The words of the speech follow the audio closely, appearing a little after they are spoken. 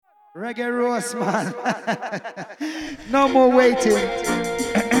Reggae roast, man. No more waiting.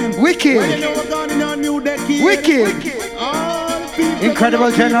 Wicked. Wicked.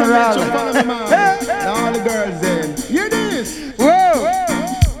 Incredible General. All the girls then. Hear this. Whoa.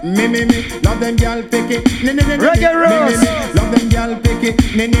 Me, love them girl pick it. Reggae roast. Love them girl pick it.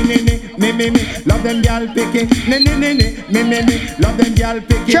 Me, love them girl pick it. Me, love them girl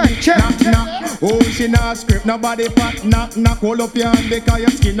pick it. Check. Knock. Oh, she not script, nobody pat. Knock. Hold up your hand because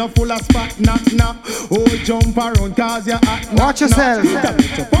your skin not full of spot. Knock. Oh, jump around cause you're hot. Watch yourself.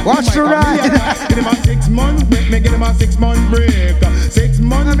 Watch the ride. Get him a 6 month break. Me get him a 6 month break. 6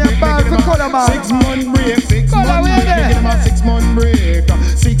 month break. Me get him a 6 month break. 6 month break. Me get him a 6 month break.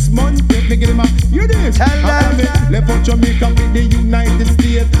 6 months break. Me get him a. You this? Tell them. Left out Jamaica with the United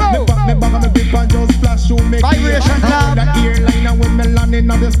States. Me pack me bag and me grip and just flash show me. Vibration club. The airline and when me land in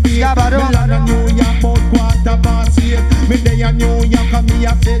the space. Me land in New York about 8:15. Me day in New York and me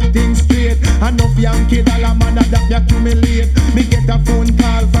a set things straight. Enough Yankee dollar man that me accumulate. Me get a phone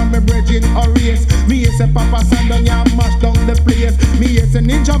call from me brethren Horace. Me say Papa San down ya mash down the place. Me say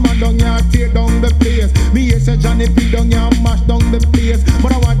Ninja Man down ya tear down the place. Me say Johnny P down ya mash down the place.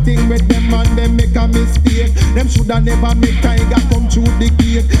 But I want thing with them and them make a mistake. Them shoulda never make Tiger come through the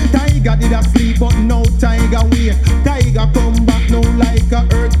gate. Tiger did a sleep but now Tiger wake. Tiger come back now like a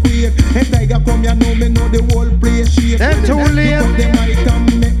earthquake. And Tiger come ya know me know the whole place shake. Them too late. Them I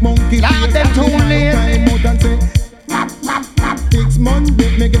can make monkey face. Them too late. Time out and say 6 months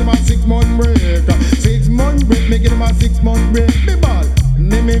break, me get him a 6 month break. 6 months break, me get him a 6 month break. Me ball,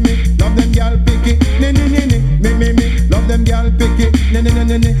 me, love them gal pick it. Me, love them gal pick it. Me,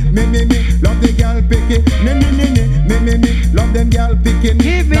 love the gal pick it. Me, love them gal pick it.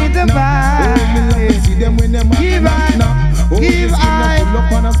 Give me the vibe. Oh, me love to see them when them give knock. Oh, give I. Pull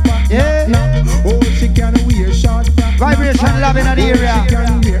up on a spot. Yeah. Oh, she can wear short. Vibration love in the area. She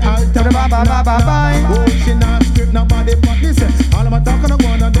can wear alter. Oh, she not script nobody but listen. All of my talking on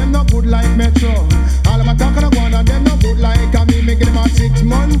one of them not good like Metro. All of my talking on one of them not good like me. Me get him a 6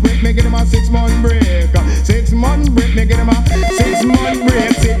 month break. Me get him a 6 month break. 6 month break. Me get him a 6 month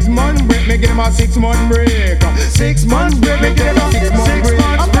break. 6 month break. Me get him a 6 month break. 6 months break. Me get him a 6 month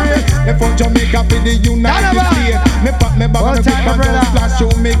break. Me from Jamaica to the United States. Me pack me bag and me grip and just flash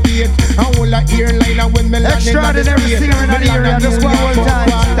show me gate. I hold a airline and when me land in the Extraordinary singer in the area. Just one more time.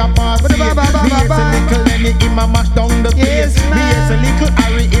 Me is a little Lenny in my mash down the place. Me is a little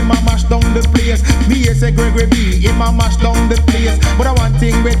Harry in my mash down the place. Me is a Gregory B in my mash down the place. But I one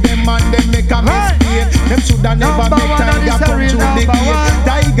thing with them and them make a mistake. Them shoulda never make Tiger come through the gate.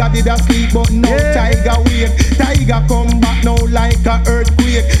 Tiger did a sleep but now Tiger wake. Tiger come back now like a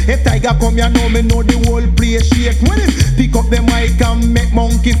earthquake. If Tiger come you know me know the whole place shake. When him pick up the mic and make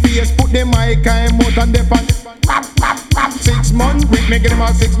monkey face. Put the mic and mouth and the pan. 6 months break, me get him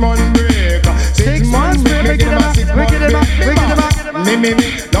a 6 month break. 6 months break, me get him a 6 month break. Me,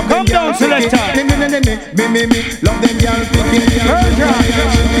 love them girl pick it. Me, love them girl pick it.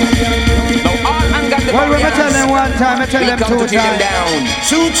 Well, we tell them one time, I tell them 2 times.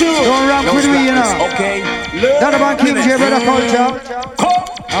 Don't rock with me, you know. Okay. Donovan Kingjay, brother culture.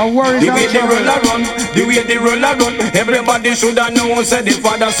 And worries the way the roller run, the way the roller run, everybody shoulda know say the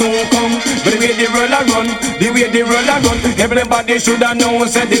father soon come. But the way the roller run, the way the roller run, everybody shoulda know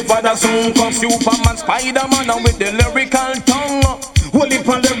say the father soon come. Superman, Spider-Man, and with the lyrical tongue. Holy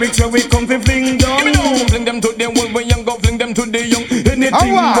pan lyrics where we come to fling down. Fling them to the old, when young go fling them to the young.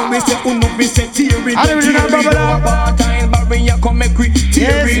 Anything but we say, we say tear it down. Apartheid barrier come make we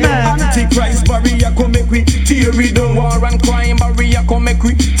tear it down. Antichrist barrier come make we tear it down. War and crime barrier come make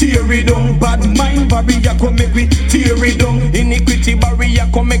we tear it down. Bad mind barrier come make we tear it down. Iniquity barrier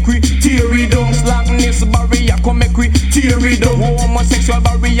come make we tear it down. Slackness barrier come make we tear it down. Homosexual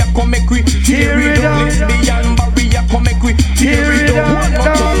barrier come make we tear it down. Lesbian barrier come make we tear it down. One more to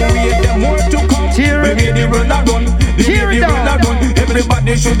wait, them more to come. Baby, the roller run, the roller run.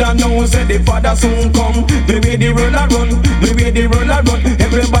 Everybody shoulda know say the father soon come. Baby, the roller run, the roller run.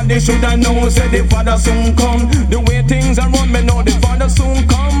 Everybody shoulda know say the father soon come. The way things are run, me know the father soon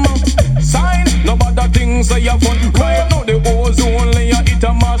come. Sign, no bother things say you fun. Right now the ozone layer it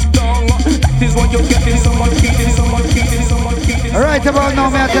a mash down. That is what you're getting, so much heating, so much heating, so much heating. Right about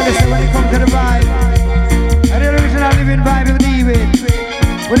now, me I tell you, when it comes to the vibe, and the original living vibe of David.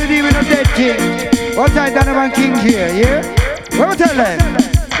 With the demon of dead king. What I Donovan Kingjay, yeah? What we tell them?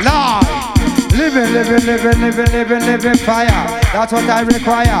 Lord, living fire. That's what I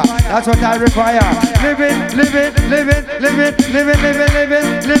require. That's what I require. Living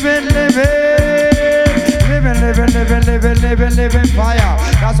fire.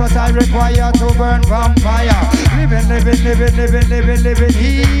 That's what I require to burn vampire. Living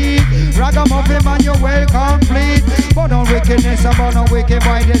heat. Ragamuffin man, you well complete. But on wickedness, about on wicked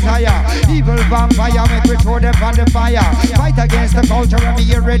boy desire. Evil vampire, make we throw them on the fire. Fight against the culture and me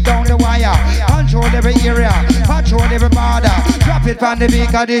hear it down the wire. Control every area, patrol every border. Drop it on the beat,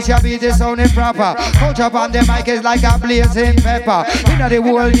 cause this shall be the sounding proper. Culture on the mic is like a blazing pepper. In the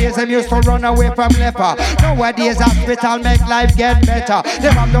old days, them used to run away from leper. Nowadays, hospital make life get better.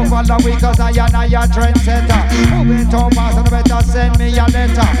 Them have to follow we cause I am a trendsetter. Moving to Mars and better send me a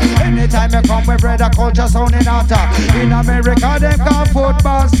letter. Anytime you come with brother culture sounding hotter. In America, them call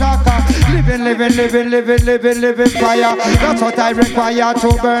football soccer. Living fire. That's what I require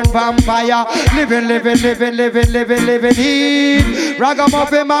to burn vampire. Living heat.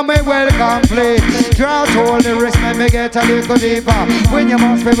 Ragamuffin man, me well complete. Draw to all the risk, me get a little deeper. When you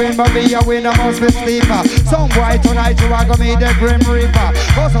must be win, but be a winner must be sleeper. Some boy tonight you are gonna meet the Grim Reaper.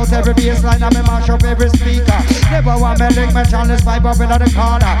 Bust out every bassline and me mash up every speaker. Never want me lick me channels pipe up in the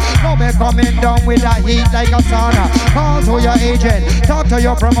corner. Now me coming down with the heat like a sauna. Call to your agent, talk to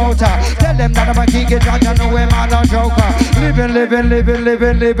your promoter. Tell them that I'm a king, get judge and know him I'm a joker.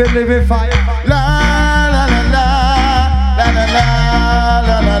 Living fire. La la la la la la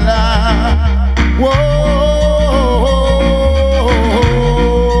la la la. Whoa.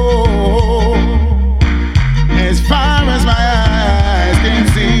 As far as my eyes can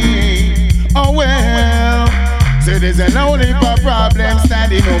see, oh well. So there's a lonely problem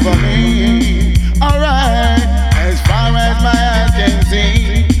standing over me. Alright, as far as my eyes can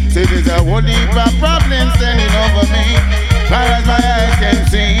see. So there's a whole heap of problems standing over me. As far as my eyes can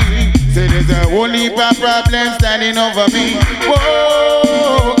see. So there's a whole heap of problems standing over me. Whoa,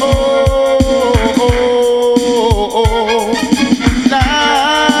 oh, oh, oh, oh. La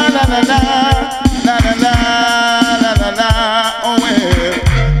la la la la la la la la la. Oh well,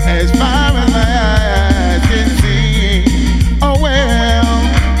 as far as my eyes can see. Oh well,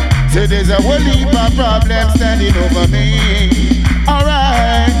 so there's a whole heap of problems standing over me.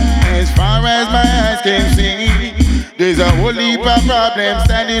 Alright, as far as my eyes can see. There's a whole heap of problems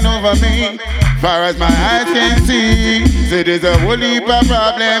standing over me. Far as my eyes can see. So there's a whole heap of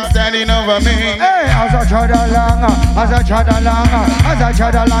problems standing over me. Hey, as I trod along, as I trod along, as I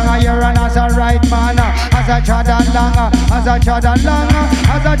trod along, you're an as a right man. As I trod along, as I trod along,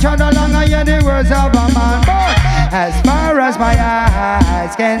 as I trod along, I hear the words of a man. But as far as my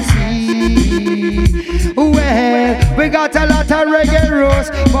eyes can see, well, we got a lot of reggae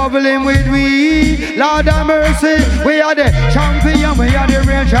rose bubbling with we. Lord of mercy, we are the champion, we are the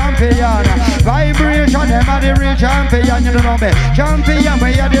real champion. Vibration, them are the real champion, you don't know me. Champion,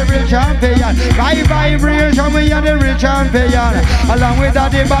 we are the real champion. Vibration, we are the real champion. Along with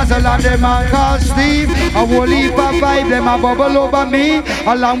that, the Basil and the man called Steve. A whole heap of vibe, them a bubble over me.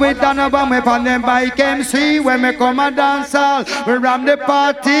 Along with Donovan, we pan them bike MC. When we come a dance hall, we ram the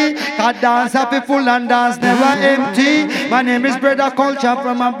party. Cause dance happy full and dance never empty. My name is Brother Culture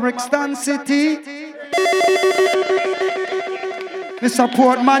from a Brixton City. We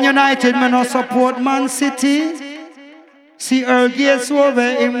support Man United, we no support Man City. See Earl Gates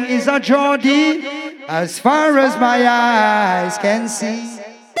over him is a Geordie. As far as my eyes can see.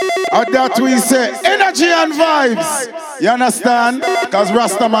 At that we say energy and vibes. You understand? Because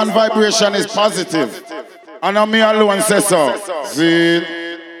Rastaman vibration is positive. And not me alone say so. See?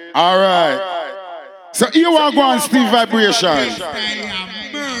 Alright. So you are going Steve vibration.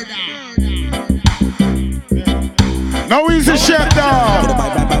 Now easy shut down.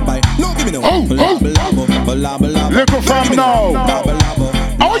 Oh. Look from now.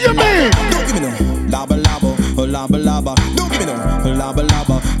 How you mean? Laba laba, don't give me no laba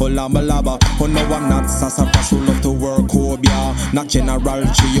laba, laba laba. Oh no, I'm not sassafras who love to work hobia. Not general,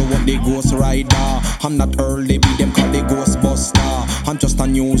 you want the ghost rider. I'm not early, be them call the Ghostbuster. I'm just a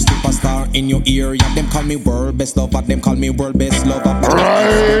new superstar in your area. Them call me world best lover, them call me world best lover.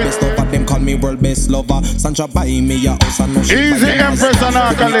 Best lover, them call me world best lover. Sandra buy me a house and no shit. Easy Empress and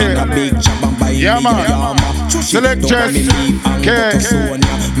Akali. Yeah man. Select chest,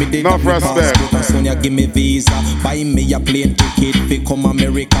 cake, no prospect. Sonia give me visa, buy me a plane ticket fi come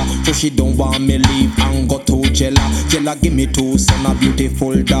America. So she don't want me leave and go to Jella. Jella give me two son a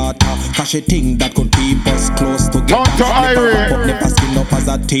beautiful daughter. Cause she think that could keep us close together. Never skin up as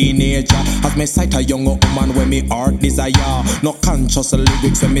a teenager. As me sight a young woman when me heart desire. No conscious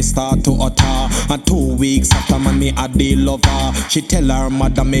lyrics when me start to utter. And 2 weeks after man me a the lover. She tell her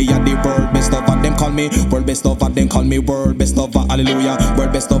mother me a the world best lover. Them call me world best lover. Them call me world best lover. Hallelujah.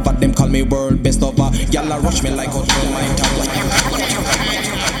 World best lover. Them call me world best lover. Y'all rush me like a train.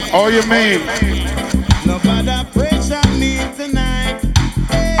 Oh, you mean? Nobody pressure me tonight.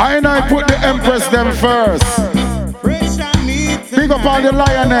 I put the Empress them first. Pressure me Big up all the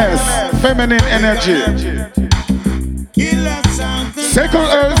lioness, feminine energy. Second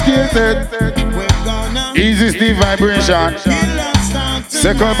earth gifted, easy Steve vibration.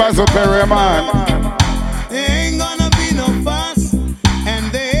 Second Basil Perry man. There ain't gonna be no fuss,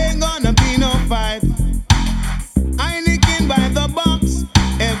 and there ain't gonna be no fight. Heineken by the box,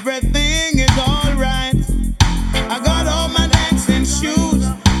 everything is alright. I got all my dancing shoes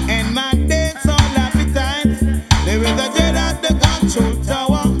and my dance all appetite. There is a jet at the control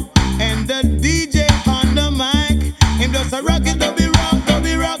tower and the DJ on the mic. Him just a rock it, dubby rock,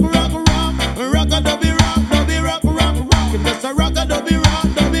 dubby rock, rock, rock. Rock a dubby rock, dubby rock, rock, rock. Him just a rock a dubby rock,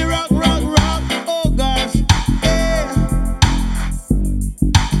 dubby rock, rock, rock. Oh gosh, yeah.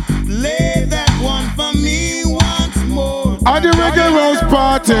 Play that one for me once more. At the Reggae Rose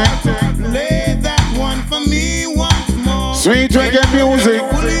party, Play that one for me once more. sweet reggae music.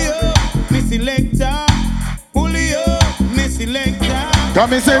 Pulley up, me selector. Pulley up, me selector.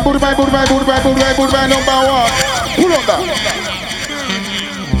 Come and say goodbye, goodbye, goodbye, goodbye, goodbye, number one. Pull up that.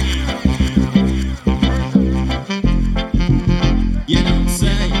 You know what I'm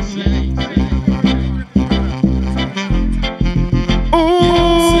saying?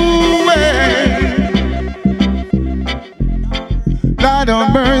 Ooh, man. Lord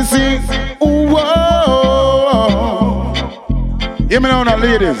of mercy. Ooh, whoa. Hear me now,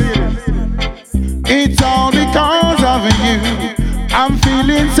 ladies. It's all because of you. I'm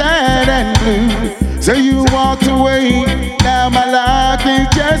feeling sad and blue. So you walked away. Now my life is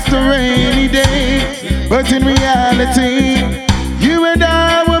just a rainy day. But in reality, you and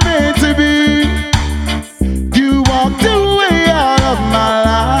I were meant to be. You walked away out of my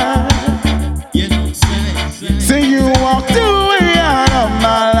life. You know what I'm saying? So you walked away out of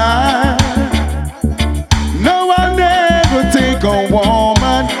my life. No one ever take a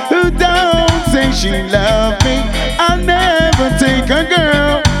woman who don't say she loved me. I'll never take a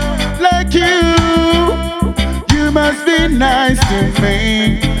girl like you. You must be nice to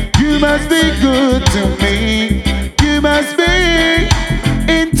me. You must be good to me. You must be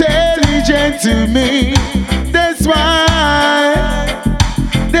intelligent to me. That's why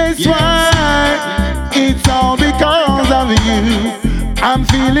it's all because of you. I'm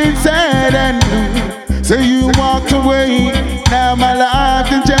feeling sad and blue. So you walked away. Now my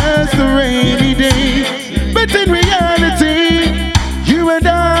life is just a rainy day. But in reality, you and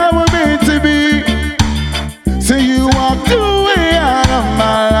I were meant to be. So you walked away out of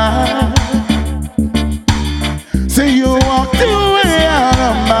my life. So you walked away out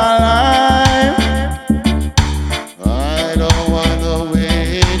of my life. I don't wanna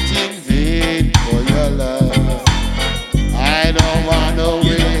wait in vain for your love. I don't wanna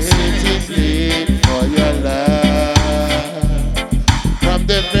wait in vain for your love. From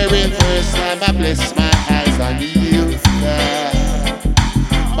the very first time I bless my eyes on you, God,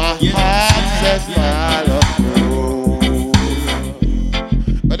 my heart says follow through.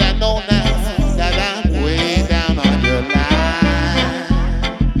 But I know now that I'm way down on your line.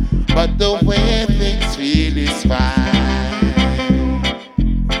 But the way things feel is fine.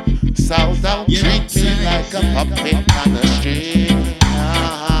 So don't treat me like a puppet on the string.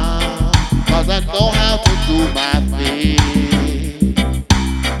 Cause I know how to do my thing.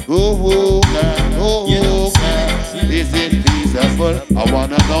 Ooh, girl, girl, is it feasible? I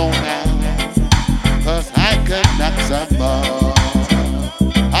wanna know now. Cause I could knock some more.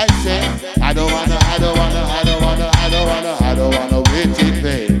 I say, I don't wanna wait in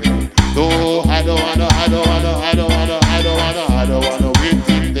vain. No, I don't wanna wait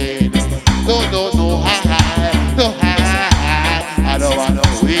in vain. No, I don't wanna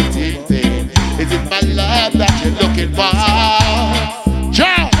wait in vain. Is it my love that you're looking for?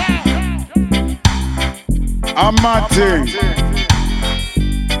 Ciao! I'm Matty.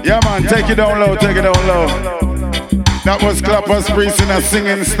 Yeah, man, take it down low, take it down low. That was Clappers Priest in a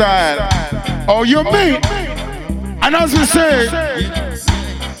singing style. Oh, you mean? And as we say,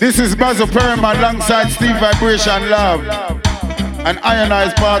 this is Basil Perryman alongside Steve Vibration Love. And Iron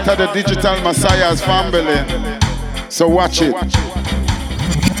is part of the Digital Messiah's family. So watch it.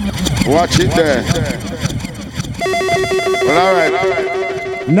 Watch it there. Well, all right.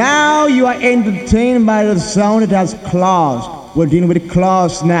 Now you are entertained by the sound that has claws. We're dealing with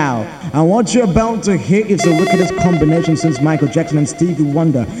claws now. And what you're about to hear is the wickedest combination since Michael Jackson and Stevie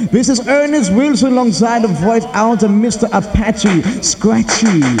Wonder. This is Ernest Wilson alongside the voice out of Mr. Apache,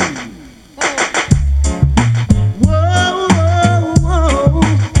 Scratchy. Whoa, whoa, whoa.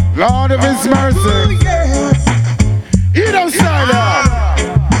 Lord of His mercy. Yes. You don't start up.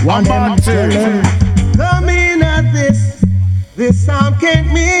 One man telling. Coming at this sound can't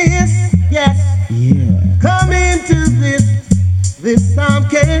miss. Yes. Yeah. Come into this this sound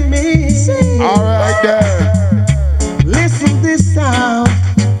can't miss. Alright there. Listen this sound.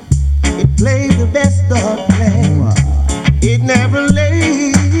 It plays the best of play. It never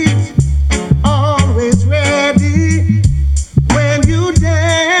late, always ready. When you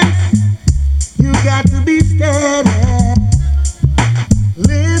dance, you got to be steady.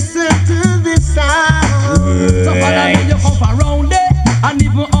 Listen to this sound. So far when you come around there, and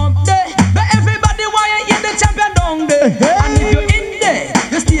even up there, but everybody want you in the champion down there. And if you're in there,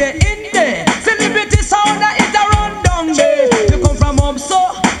 you stay in there. Celebrity sound that is a run down there. You come from up so,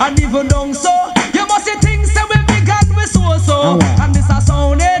 and even down so. You must see things that we big and we so. And this a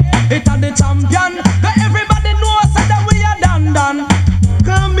sound it a the champion. But everybody knows that we are done.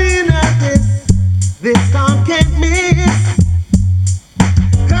 Come in at this sound can't miss.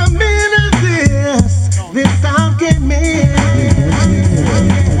 Come in at this sound can't miss.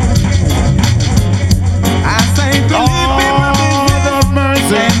 I say to leave people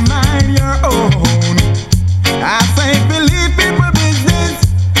business and mind your own. I say believe people business,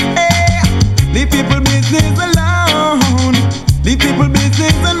 leave people business alone. Leave people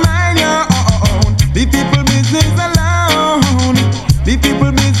business and mind your own. Leave people business alone. Leave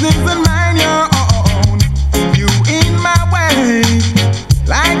people business and mind your own. You in my way,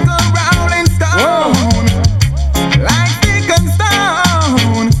 like a rolling stone, like stick and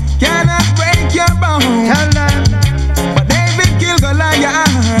stone, cannot break your bone. Tell them. But David killed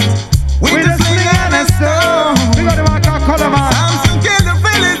Goliath with a sling and a stone. We got the man called Colourman. Samson killed the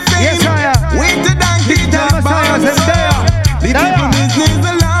Philistine Yes, sire. with the donkey Tell Messiahs and there. Leave people business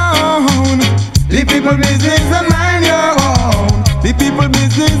alone. Leave people business and mind your own. Leave people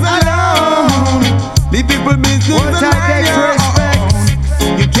business alone. Leave people business One and time mind takes your respect.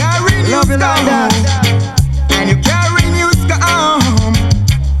 own. You carry Love new it like that. stone, and you carry new scum,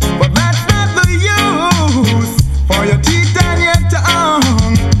 but that's not the use for your teeth and your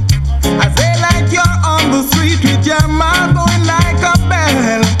tongue. I say like you're on the street with your mouth going like a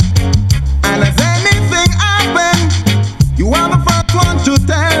bell, and as anything happen, you are the first one to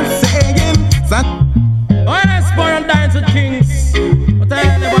tell, saying, son. When I spur and dance with kings, but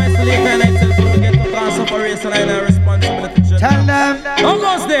I never sleep and I tell people to get to class operation and a responsibility. Tell them. Who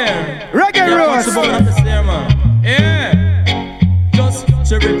goes there? Reggae What's Rose. about this there, man? Yeah. Just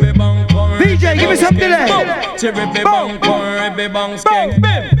cherry bang bang. DJ, give me some delay. Cherry bang bang, bang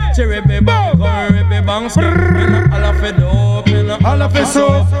skank. Cherry bang bang, bang skank. Me no all of it dope, me no All of it so.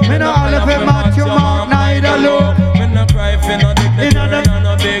 Me no all of it Matthew Mark, neither low. Me no cry for no dignitary,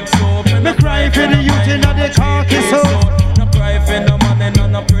 no big soap. Me cry for the youth in the khaki suit. No cry for no man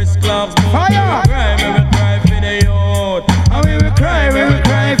in no press clubs. Fire! Me will cry for the youth. And we will cry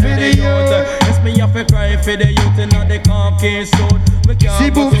for the youth. Yes, me have to cry for the youth in the khaki suit. We can't See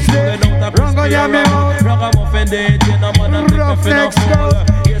go to boobs school there. without a Wrong on your crispy mouth. round. Ragamuffin dead, you know, man, I take Rough me for no next fool. girl.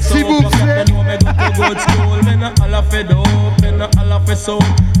 Yes, See so boobs fuck there. up, you know me go to good school. Me no all of it dope, me no all of it soap.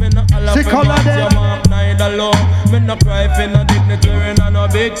 Me no all of See it colour match there. your mark, neither low. Me no cry for no dignitary, no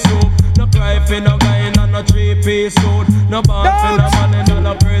big soup. No cry for no guy in no three-piece suit. No ball for no man in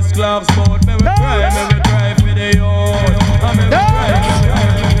no press gloves boat. Me will cry for the youth. And me will cry for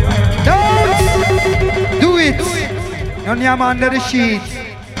the Don't do it. None of them under the sheet.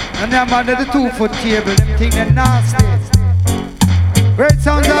 None of them under the 2-foot table. Them things are nasty. Great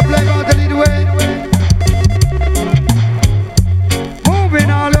sounds are playing out to lead the way. Moving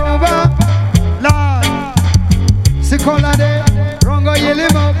all over. Lord. See color there. Rongo yell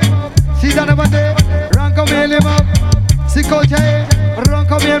him up. See Donovan there. Rongo yell him up. See culture here.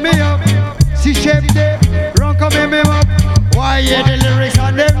 Rongo yell me up. See shape there. Rongo yell me up. Why hear the lyrics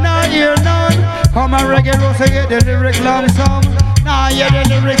and them not hear none? Come and reggae rose and get the lyrics long song. Now hear the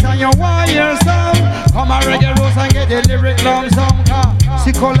lyrics and you want hear some. Come and reggae rose and get the lyric long song.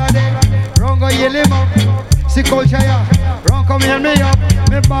 See color there, Rongo yell him up. See culture here, Rongo yell me up.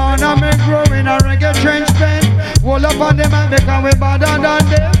 Me born and me grow in a reggae trench pen. Hold up on them and because we better than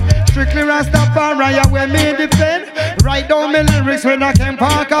them. Strictly Rastafari, yeah, where me defend. Write down me lyrics when I can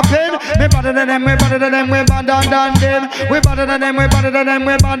park a pen. Me better than them, we better than them, we better than them. We better than them, we better than them,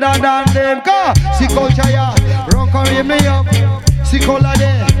 we better than them. Go, see culture, yeah, Rongo yell me up. See color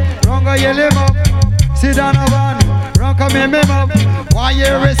there, Rongo yell him up. See Donovan, Rongo yell him up. Why you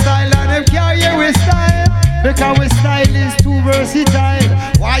we style and them can't hear we style? Because we style is too versatile.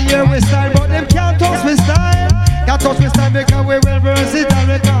 Why you we style but them can't touch we style? Can't touch me style because we well versatile.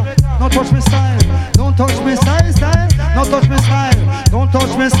 Because don't touch me style, don't touch me style, style. Don't touch me style, don't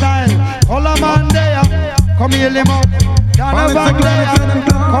touch me style. Colourman there, come heal him up. Donovan there,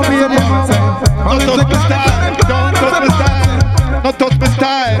 come heal him up. Don't touch my style, don't touch my style. Not touch my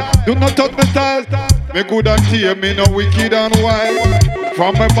style, do not touch my style. Me good and tear, me no wicked and wild.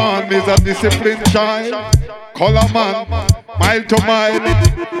 From my bond, me's a disciplined child. Colourman, mile to mile.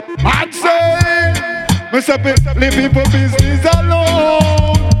 I'd say, me say, leave people business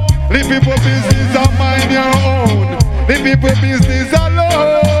alone. Leave people business and mind your own. Leave people business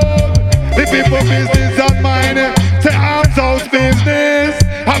alone. Leave people business and mind it. Say arms house business.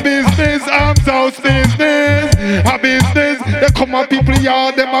 A business, arms house business. A business. They come on people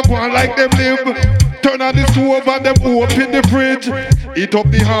yard, them a go on like them live. Turn on the stove and them open the fridge. Eat up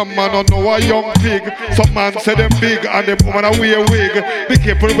the ham man and know a young pig. Some man say them big and them woman a wear wig. Be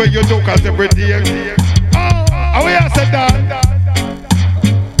careful where you do cause every day. Oh, we have said that.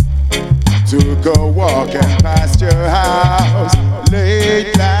 Took a walk and past your house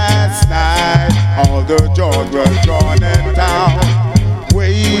late last night. All the doors were drawn in town.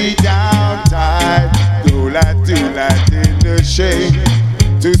 Way down tight. Do that in the shade.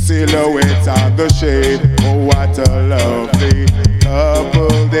 Two silhouettes on the shade. Oh, what a lovely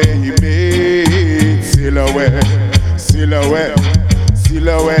couple they made. Silhouette, silhouette,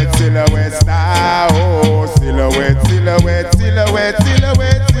 silhouette, silhouette now. Oh, silhouette, silhouette, silhouette,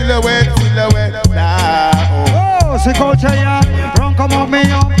 silhouette, silhouette, silhouette now. Oh, c'est culture, yeah. Run, come on, me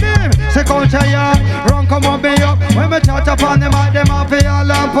up, babe. C'est culture, yeah. Run, come on, me up. When me chat upon them up, they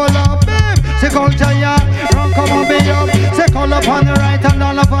all and pull up, babe. C'est culture, yeah. Run, come on, me up. Say call upon the right and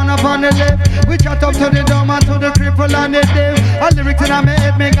down upon the left. We chat up to the dumb and to the cripple and the deaf. A lyrics in my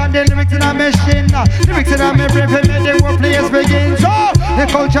head, me got the lyrics in my shin. Lyrics in my brain, make the whole place begin. So, the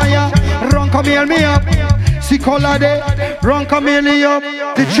culture, yeah. Run, come heal me up. See color day, run, come heal me up.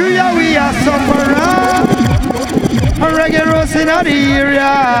 The tree, yeah, we are suffering. A reggae rose in the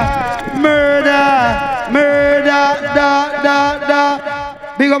area. Murder, murder, da.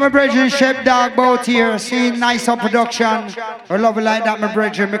 Big up my brethren, Chef Dog, both here. See, nice up production. I love it like that, my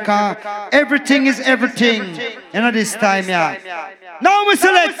brethren, because everything is everything. You know this time, yeah. Now we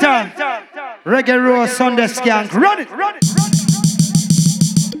selector. Reggae Rose Sunday Skank. Run it.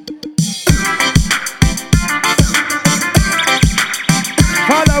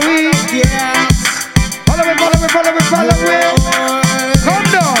 Follow me. Yes. Follow me. Come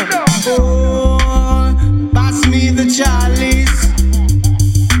down. Pass me the chalice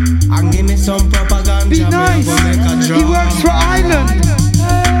and give me some propaganda. Be nice. He works for Ireland.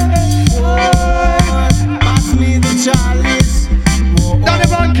 Pass me the chalice.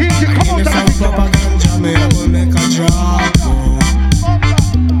 Donovan, Kingjay, come on, Donovan. Propaganda, me will make a drop.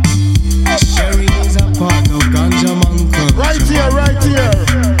 Sherry is a part of ganja man culture. Right here.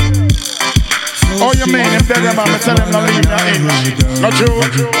 Oh, you mean if they're about to tell them not leave that in? Not true.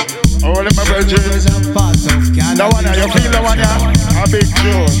 Oh, let my brother. That one, you feel that one, yeah? A big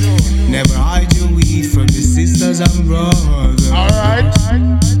true. Never hide your weed from your sisters and brothers. Alright.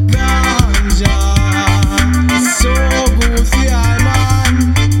 Ganja, so good for your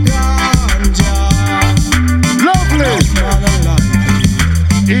man. Ganja, Lovely.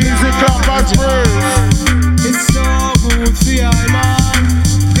 Easy clap and praise. it's so good for your man.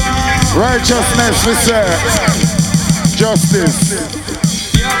 Righteousness, we say. Justice.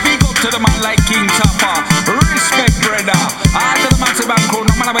 Yeah, big up to the man like King Topper. Respect, brother. All to the massive back crew,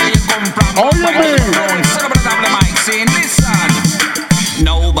 no matter where you come from. Oh, you mean? Celebrate the mic, saying, listen.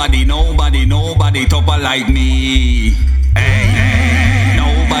 Nobody topper like me. Hey.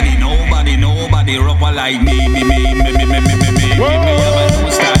 Nobody rapper like me. Me have a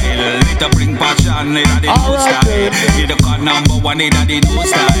new style. It a bring passion, it a the new style. It a cut number one, it a the new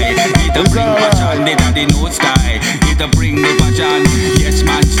style. It a bring passion, it a the new style. It a bring the passion. Yes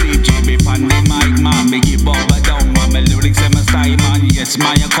man, sleep Jimmy pan the mic man. Me give up a down man. My lyrics them a style man. Yes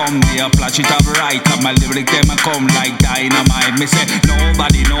man, you come there, flash it up right. And my lyrics them a come like dynamite. Me say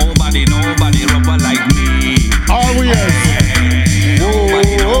nobody rapper like me. Oh yes.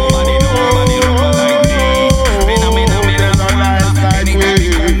 Nobody rapper like me. Me no nice like we.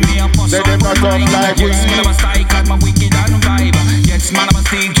 Say them not tough like we. Yes, man, I'm a psych and my wicked and vibe. Yes, man, I'm a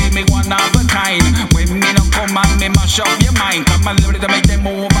stage, me one of a kind. When me no come and me mash up your mind. Come and live it to make them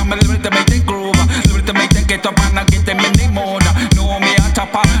move, I'm a live it to make them groove. Live it to make them get up and I get them in the mode. Know me a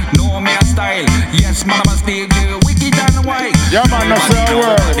topper, know me a style. Yes, man, I'm a stage, wicked and white. Yeah, man, that's the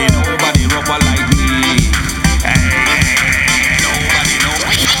word. Nobody rapper like me.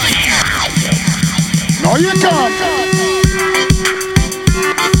 No, you can't.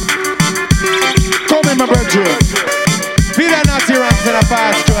 Come in, my brother. Feel a naughty ranks in a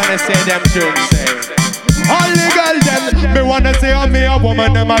fast through and they say them tunes say. All the girls them, me wanna say I'm me a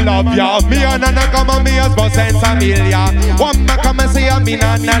woman, them I love ya. Me and Nana come on me as boss and familia. One man come and say I'm me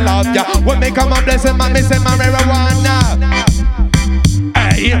Nana love ya. When me come and bless him and me say my marijuana.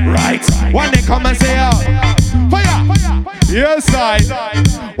 Hey, Hey, right. When they come and say, fire. Yes, I.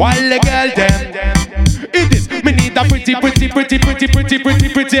 While the girl them. It is. Me need a pretty little thing in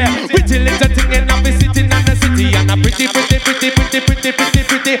a city and the city and a pretty.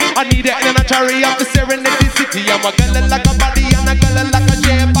 I need it in a cherry of the Serenity City. I'm a girl like a body and a girl like a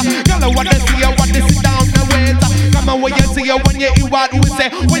shape. Girl, what they see, what they sit down the way. Come on, when you see you, when you hear what we say,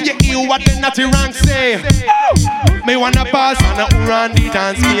 when you hear what the Natty rank say. Me wanna pass on a who run the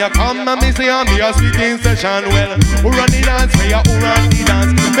dance. Me a come and me say I'm me a speaking session. Well, who run the dance? Me a who run the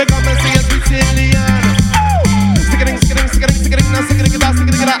dance. Me come and see a Sicilian.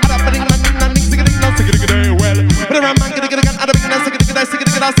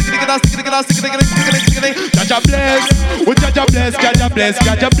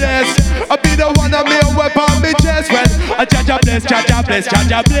 Jaja bless. I be the one that me a whip on me chest. Well, Jaja bless.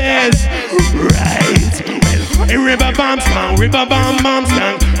 Right. Well, ribber bomb slang. We rubber bomb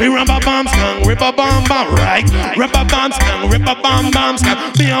slang. Ribber bomb, right. Rubber bomb slang.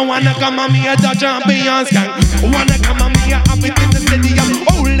 Me a wanna come on me a Dutch and be on skank. Wanna come on me a have it in the stadium.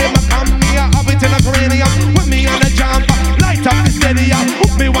 Only my come me a have it in a cranium. With me on a jumper, light up the stadium.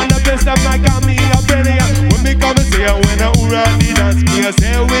 Me want the best of my got me a brilliant. When me come and say when I run the dance, me a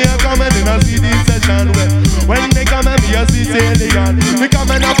say we are coming in a CD session. When they come and me a Sicilian, me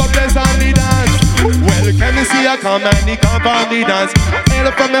come and have a place on the dance. Well, can me see a come and he come from the dance. Hail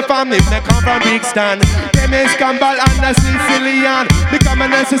from my family, they come from Big Stan. Them is Campbell and the Sicilian. Me come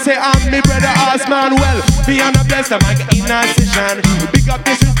and say I'm me brother Osman. Well, me and a bless them I get in a session. Big up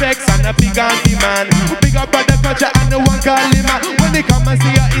disrespects and a big auntie man. Big up brother culture and the one call him man. When they come and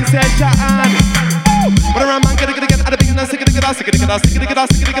see you in session. But around man get out of big and sick it. But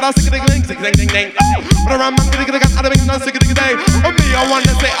around man get out of big and sick it. Oh me I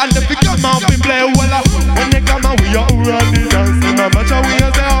wanna say and the big come out we play well. When they come and we are run the dance. No matter we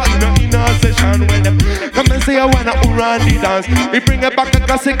are there in a session. When them come and say I wanna run the dance. We bring it back a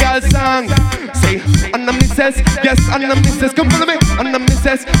classical song. Say and the missus, yes and the missus. Come follow me. And the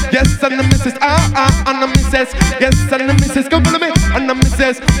missus, yes and the missus. And the missus, yes and the missus. Come follow me. And the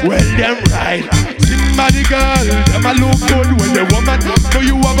missus, well them right. Somebody girl, them a look good when the woman do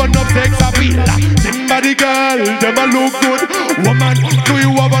you have enough sex appeal. Somebody girl, them a look good. Woman, do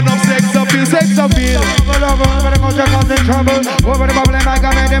you have enough sex appeal? Over the culture comes in trouble. Over the bubble and I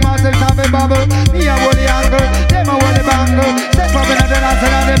can make them all sex have a bubble. Me a woolly angle, them a woolly bangle. Step up in the dance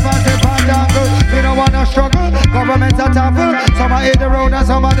and they pass the pandangle. We don't want no struggle, government's a topple. Some are hit the road and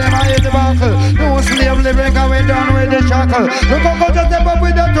some of them are hit the buckle. No slave living and we done with the shackle. Look how just step up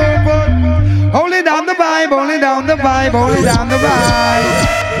with the token. Only down the vibe, only down the vibe.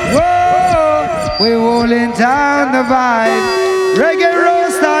 Whoa, we're rolling down the vibe. Reggae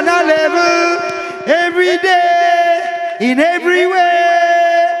roast on a level. Every day, in every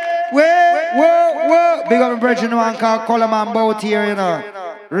way. Whoa. Big up a bridge in the man called Colourman boat here, you know.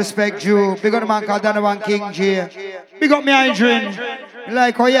 Respect you. Big up the man called Donovan Kingjay. Big up me Adrian.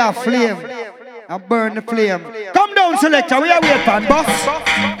 Like how you have flame. I burn the flame. Come down, selector. We are waiting, boss.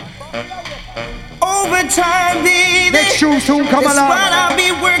 Overtime, baby. Next show soon come along. While I'll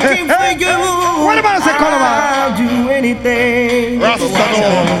be working for you. What about say, Colourman? I'll do anything.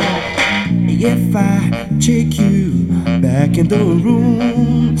 If I take you back in the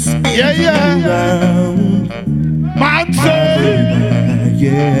room, around, Man say,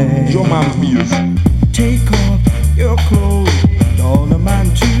 yeah. Your man's music. Take off your clothes, all the man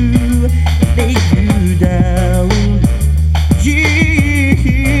to lay you down. Yeah.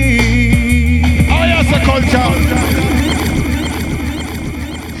 oh yes, a culture.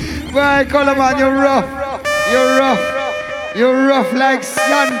 Right, Colourman, you're rough like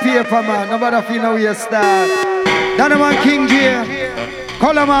sandpaper, man. Nobody feel how you start. Donovan Kingjay,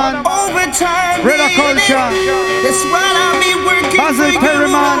 Colourman, Red Culture, that's what I'll be working Basil for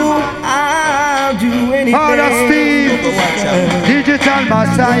Perryman, you. I'll do anything. Father Steve, Digital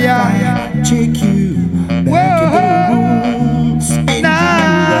Messiah. Take you back in the room, spin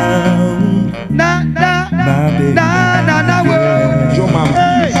around, my baby. Your man's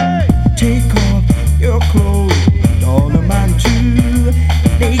music. Take off your clothes. All the man to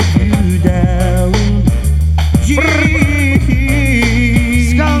lay you down. Yeah.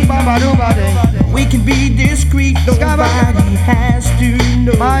 We can be discreet, nobody has to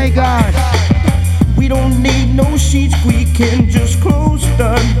know. My gosh. We don't need no sheets, we can just close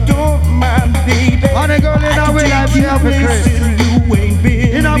the door, my baby. On a girl in our life, we have a Chris.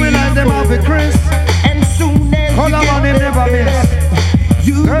 In our life, them have a Chris. And soon as Colourman, they never miss.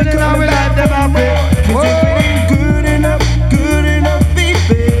 Girl in our life, them have it. Good enough,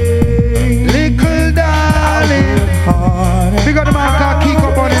 baby. Little darling. Big up the man called Kiko.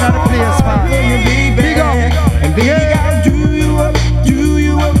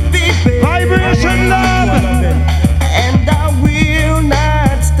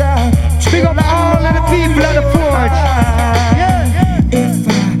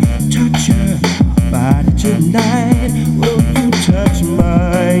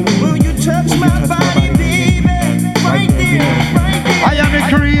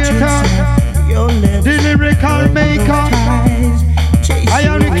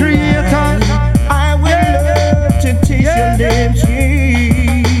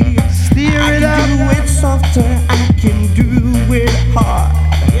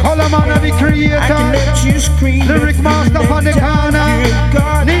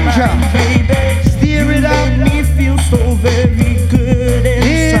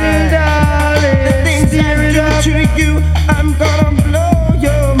 you, I'm gonna blow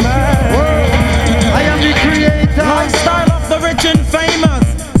your mind. I am the creator. Lifestyle of the rich and famous.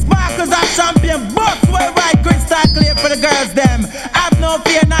 Sparkles are champion. Books will write crystal clear for the girls them. Have no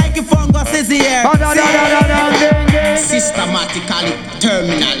fear, Nike fungus is here. Systematically,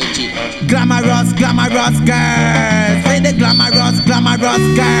 terminology. Glamorous, glamorous girls. Say the glamorous, glamorous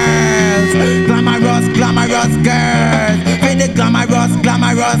girls. Glamorous, glamorous girls. Say the glamorous,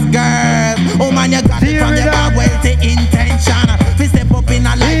 glamorous girls. Oh man, you got it from the bad wealthy intention. We step up in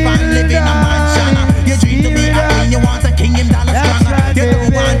a life and live in a mansion. You dream to be a queen, you want a king, him dollar strong. You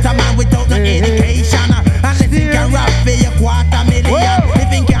don't want a man without no education. Unless he can rap for your $250,000. If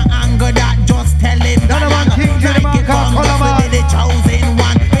he can anger that, just tell him that. Nike Congress will be the chosen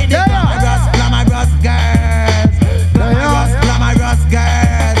one. With the glamorous, glamorous girls. Glamorous, glamorous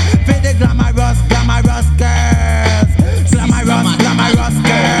girls. For the glamorous, glamorous girls. Glamorous, glamorous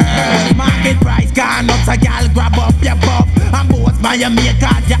girls. Market price gone up, so y'all grab up your buff. And boast by your mate,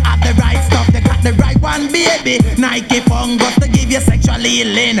 cause you have the right stuff. You got the right one, baby. Nike fungus to give you sexual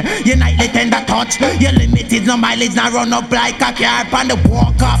healing. Your nightly tender touch. Your limited, no mileage, now run up like a car. On the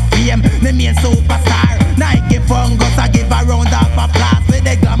walk of fame, the main superstar. Nike fungus, I give a round of applause with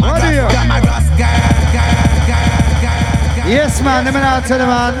the glamorous, glamorous girl. Yes, man, let me not tell the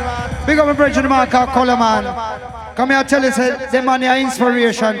man. Big up a bridge in the man called Colourman. Come here, tell us the man your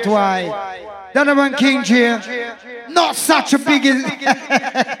inspiration to I. Donovan Kingjay, not such a big.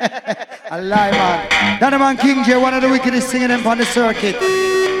 I lie, man. Donovan Kingjay, one of the wickedest singing them on the circuit.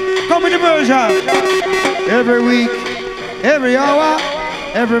 Come with the version. Every week, every hour,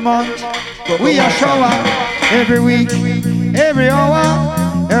 every month, we are shower. Every week, every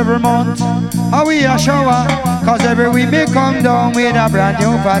hour, every month, we are shower. Cause every week we come down with a brand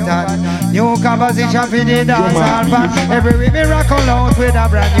new pattern. New composition for the dance hall band. Every week we rock out with a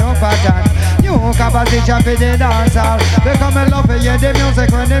brand new pattern. New composition for the dance hall. They come and love it, yeah, the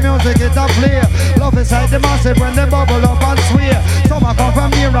music when the music is a play. Love inside the massive when they bubble up and sway. Some a come from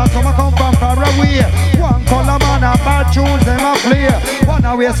near and some a come from far away. One Colourman and bad tunes them a play. One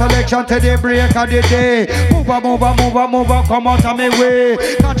away selection to the break of the day. Move up, move up, move up, move up, come out of me way.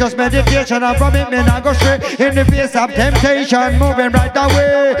 Conscious meditation and from it, me not go straight in the face of temptation. Moving right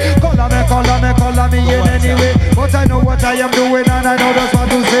away. Color me in anyway. But I know what I am doing and I know just what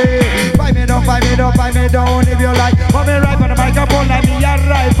to say. Buy me down, buy me down, buy me down if you like. Put me right on the microphone like me a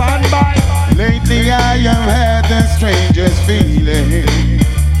ripe and buy. Lately I have had the strangest feeling,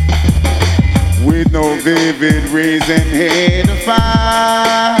 with no vivid reason here to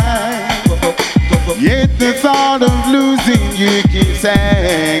find. Yet the thought of losing you keeps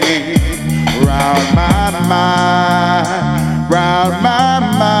hanging round my mind, round my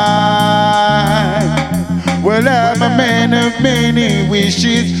mind. Well, I'm a man of many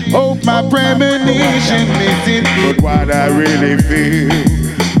wishes, hope my premonition misses. But what I really feel,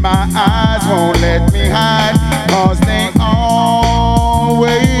 my eyes won't let me hide, cause they always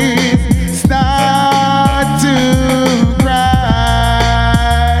start to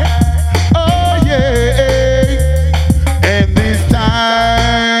cry. Oh yeah, and this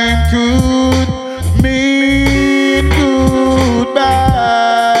time could mean goodbye.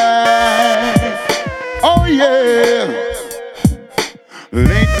 Oh yeah,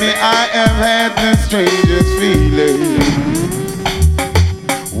 lately I have had the strangest feeling,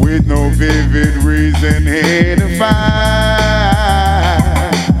 with no vivid reason here to find.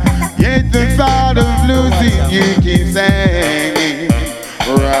 Yet the thought of losing you keeps hanging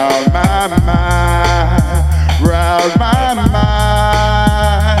round my mind, round my mind.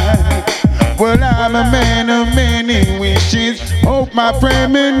 Well, I'm a man of many wishes, hope my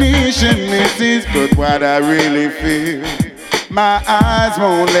premonition misses. But what I really feel, my eyes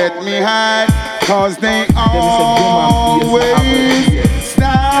won't let me hide, cause they always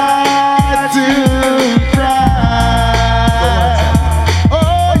start to cry.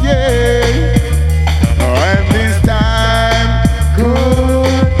 Oh yeah, and this time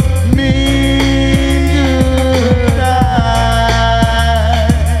could mean goodbye.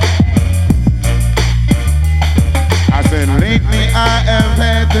 I said lately I have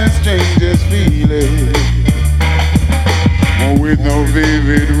had the strangest feeling, with no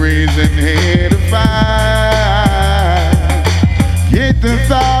vivid reason here to find. Yet the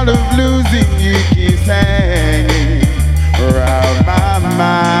thought of losing you keeps hanging round my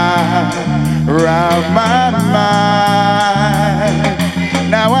mind, round my mind.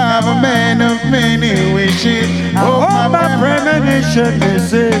 Now I'm a man of many wishes, hope my premonition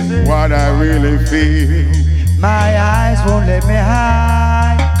misses. What I really feel, my eyes won't let me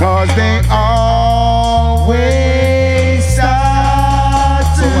hide, cause they always start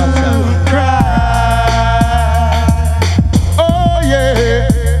to cry.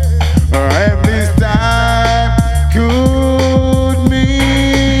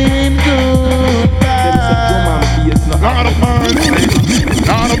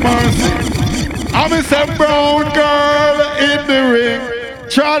 mercy. I'm a some brown girl in the ring.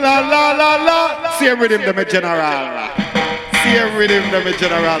 Tra la la la la. See a rhythm to me general. See a rhythm to me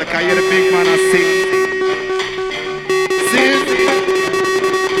general. Can you hear the big man a sing? Sing.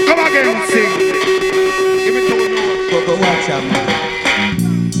 Come again, sing. Give me two notes. Go watch out.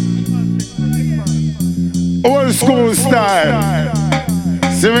 Old school style.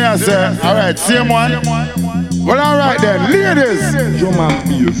 See me I say, alright, same one. Well, alright then, ladies. Drum and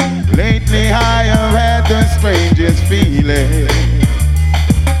bass. Lately I have had the strangest feeling,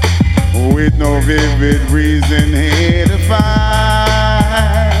 with no vivid reason here to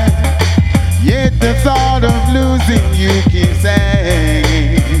find. Yet the thought of losing you keeps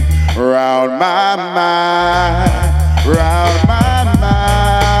hanging round my mind, round my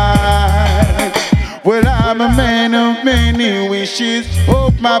mind. Well, I'm a man of many wishes,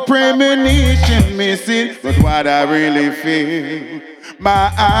 hope my premonition misses, but what I really feel,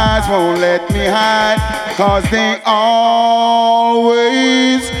 my eyes won't let me hide, 'cause they always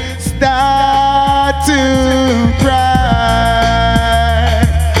start to cry.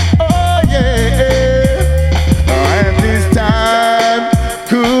 Oh yeah, and this time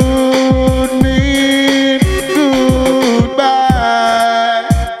could mean goodbye.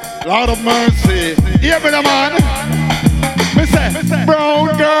 Lord of mercy. Hear me, the man. Me say, brown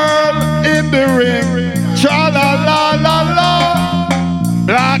girl in the ring. Cha la la la la.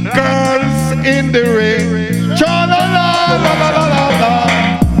 Black girls in the ring. Cha la la la la la la la.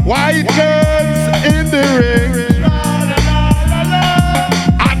 White girls in the ring.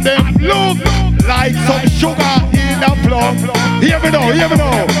 And them look like some sugar in a plum. Hear me now, hear me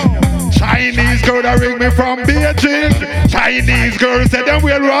now. Chinese girl that ring me from Beijing. Chinese girl said them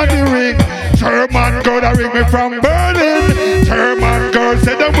will run the ring. German girl that ring me from Berlin. German girl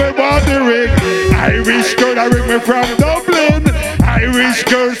said them will run the ring. Irish girl that ring me from Dublin. Irish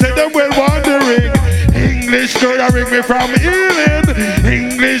girl said them will run the ring. English girl that ring me from England.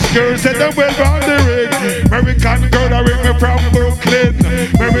 English girl said them will run the ring. American girl that ring me from Brooklyn.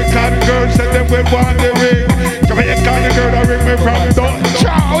 American girl said them will run the ring. Jamaican girl that ring me from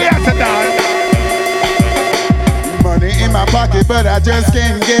Ciao, yes, that. Money in my pocket, but I just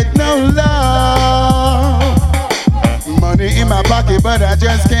can't get no love. Money in my pocket, but I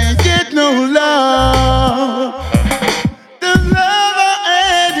just can't get no love. The love I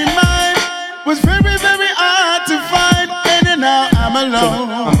had in mind was very, very hard to find, and now I'm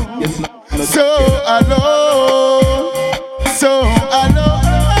alone. So alone, so alone.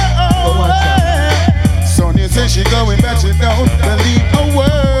 Sonia says she going, but she don't believe a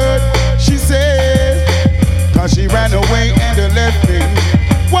word she says, 'cause she ran away and left me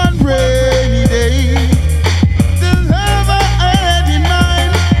one rainy day. The love I had in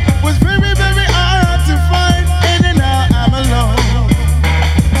mind was very, very hard to find, and now I'm alone.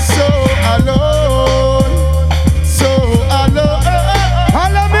 So alone, so alone.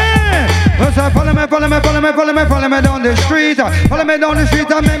 Follow me! Follow me, follow me, follow me, follow me, follow me down the street. Follow me down the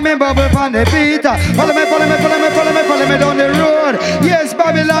street and make me bubble on the beat. Follow me, follow me, follow me, follow me, follow me down the road. Yes,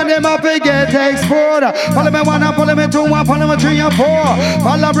 Babylon, them up to get explode. Follow me one and follow me two and follow me three and four.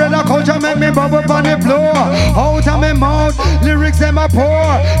 Follow brother culture, make me bubble on the floor. Out of my mouth, lyrics them a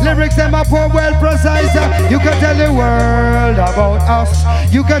pour. Lyrics them a pour, well precise. You can tell the world about us.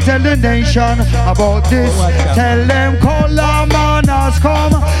 You can tell the nation about this. Tell them Colourman has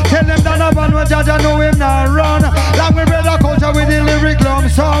come. Tell them Donovan will judge and know him not run. Like we brother culture with the lyric lump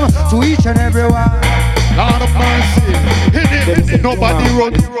sum to each and every one. Lord of mercy. Nobody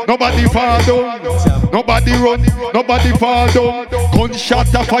run, nobody fall down. Nobody run, nobody fall down.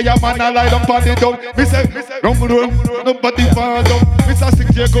 Gunshot a fireman a lie down on the down. Me say, run, nobody fall down. Me say,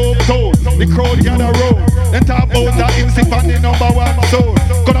 sick you go uptown. The crowd gather round. Then talk about that insip on the #1 soul.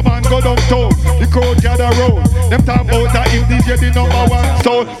 Colourman go downtown. The crowd gather round. Them talk about that in DJ the #1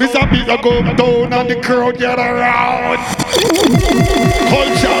 soul. Me say, people go uptown and the crowd gather round.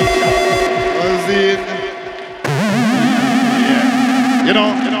 Culture. Was it? You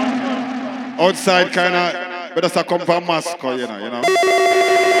know, outside kind of, but that's a come from Moscow, you know.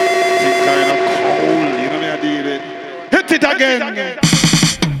 It's kind of cold, you know me I did it. Hit it again.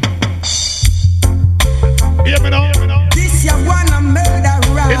 Hear me now? This you wanna murder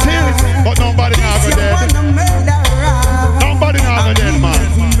rap. It is, but nobody now go dead. Nobody now go dead, man.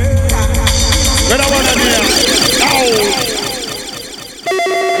 But I wanna hear.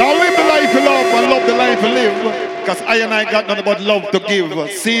 Now live the life you love and love the life you live. Because I and I got nothing but love to give.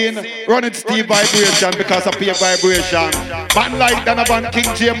 Seeing running Steve vibration because of peer vibration. Man like Donovan,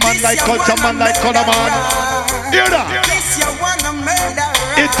 Kingjay, man like Culture, man like Colourman. Hear that?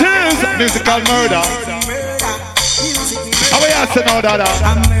 It is musical murder. How are you? yes, no, Dada.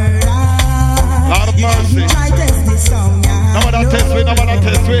 A murder. Lord of mercy. Try test this song, yeah. Nobody test me, nobody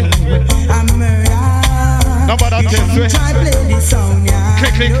test me. A murder. Nobody test me. Try play this song, yeah.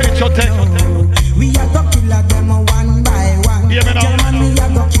 Click, your take. We are go killer them one by one. Hear me now. German, we are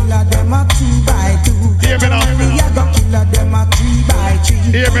go killer them 2 by 2. Hear me now. We are go killer them 3 by 3.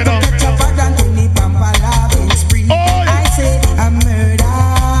 Hear me now. Catch up and Tony Pampa loving spree. I say a murder.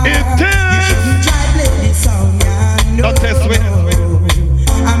 It is. You shouldn't try play this song, yeah. No. Don't test me.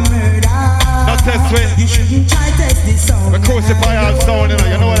 A murder. Don't test me. You shouldn't try test this song. We crucify our sound, you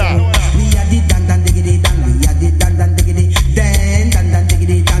know that. We are the dan diggity dan. We are the dan diggity dan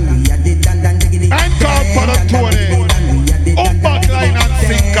diggity dan. We are the dan diggity. And talk for the Tony. Up back line and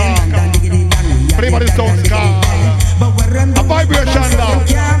sing car. Everybody sounds car. A vibration now.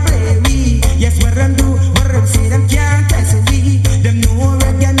 Yes, where them do, where them say them can't test we. Them know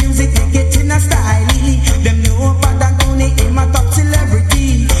reggae music, they get in a style. Them know Father Tony in my top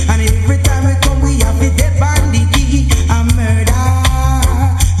celebrity. And every time we come, we have it dead bandit. A murder.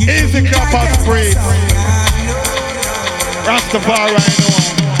 Easy clap and spray. Rastafari,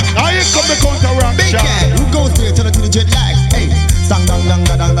 now here come the counteraction. Big guy, who goes there till the jet lag? Hey, sang dang dang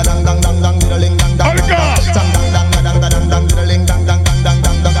dang dang dang dang dang diddling dang dang dang. Sang dang dang dang dang dang diddling dang dang dang dang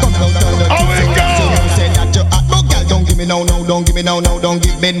dang dang. Come down, down, down. Say that you hot, no girl, don't give me no, don't give me no, don't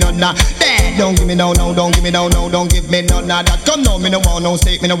give me none of that. Don't give me no, don't give me no, don't give me none of that. Come no, me no want no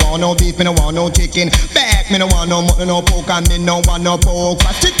steak, me no want no beef, me no want no chicken. Back, me no want no mutton, no pork, and me no want no pork.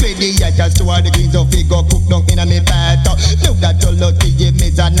 But strictly the edges to all the greens of figure cook down in a me fat. Know that you love to give me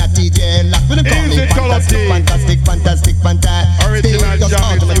a natty jail. When you call me fantastic, fantastic, fantastic, fantastic. Original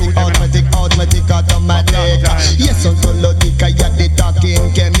automatic, automatic. Yes, I'm so lucky, I got the talking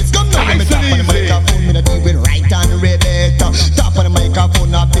chemist. Come now, me top on the microphone, me no deal with right and rebate. Top on the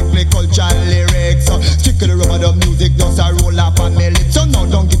microphone, I play cultural lyrics. Strictly rubber the music, just a roll up on me lips. So no,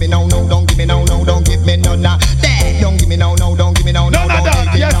 don't give me no, don't give me no, don't give me none of that. Don't give me no, don't give me no, don't give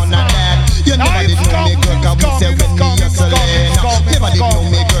me none of that. You never did know me, girl, cause me say when me hustling. Never did know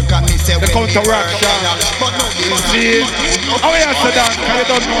me, girl, cause me say when me counteraction. But no, see, how you answer that? Cause you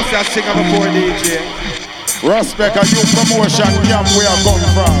don't know say I sing before DJ. Respect a new promotion, yeah, where I come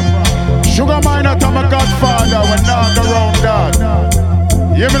from. Sugar Miner to my godfather, when not around that.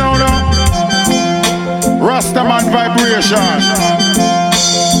 You me know now? Rastaman vibration.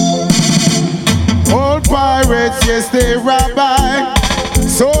 Old pirates, yes, they rabbi.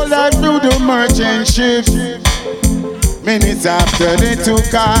 Sold out through the merchant ships. Minutes after they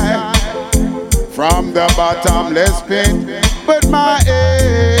took I from the bottomless pit. But my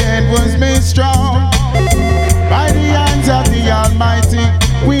end was made strong by the hands of the Almighty.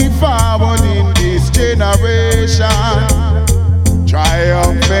 We forward in this generation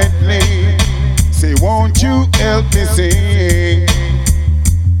triumphantly. Say, won't you help me sing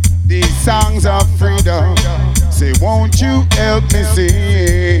these songs of freedom? Say, won't you help me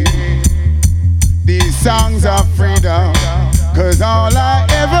sing these songs of freedom? Cause all I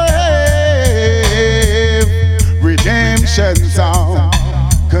ever have, redemption song.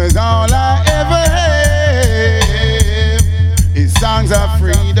 Cause all I ever have is songs of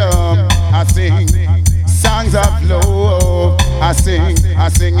freedom. I sing songs of love. I sing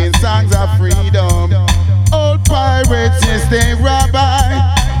in songs of freedom. Old pirates, yes, they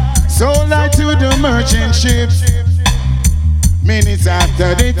rabbi. Sold out to the merchant ships. Minutes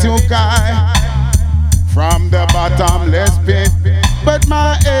after they took I from the bottomless pit. But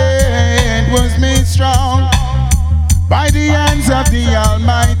my end was made strong by the hands of the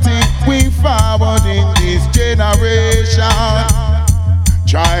Almighty. We forward in this generation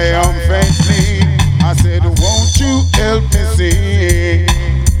triumphantly. I said, won't you help me sing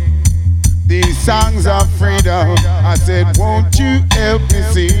these songs of freedom? I said, won't you help me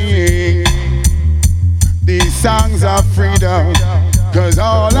sing these songs of freedom? Cause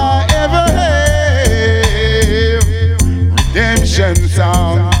all I ever have, redemption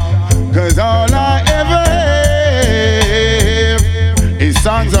song. Cause all I ever have is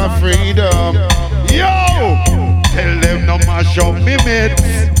songs of freedom. Yo! Tell them no mash up me mates.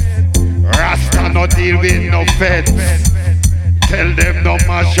 Rasta no deal with no feds. Tell them no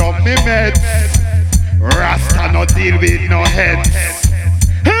mash up me mates. Rasta no deal with no heads.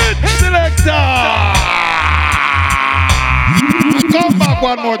 Hit selector! Come back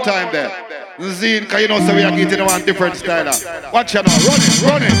one more time there. Zine, cause you know so we are getting one different style. Watch you now,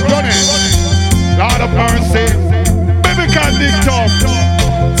 run it. Lord of mercy. Baby can't dig tough.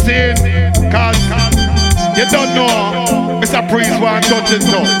 Zine, cause you don't know Mr. Priest want touch it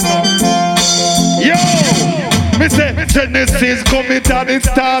tough. Yo! Me say Genesis come it and it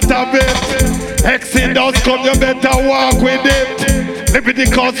start of it. Exodus come, you better walk with it.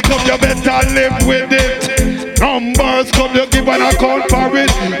 Leviticus come, you better live with it. Numbers come, you give an account for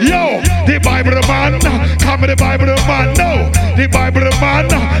it. Yo, the Bible man, come the Bible man. No, the Bible man,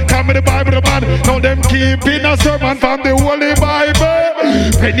 come the Bible man. Now them keeping a sermon from the Holy Bible.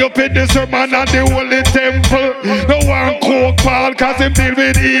 When you put the sermon at the Holy Temple. No one coke Paul cause him deal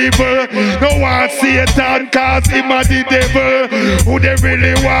with evil. No one Satan cause him a the devil. Who they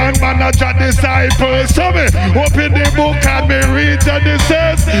really want, manager disciples. So me open the book and me read and it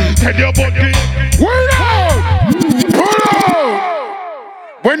says, tell your body, wait out! Pull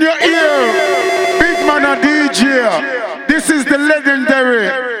out! When you hear Big Man and DJ, this is the legendary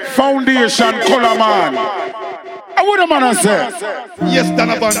Foundation Colourman. What am I say? Yes,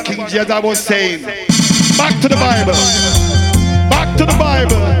 Donovan Kingjay, as I was saying. Back to the Bible. Back to the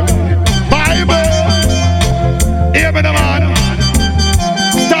Bible. Bible. Hear me, the man.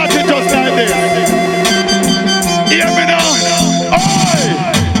 Start it just like this. Hear me now. Oi!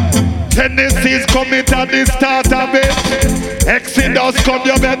 Genesis come it at the start of it. Exodus come,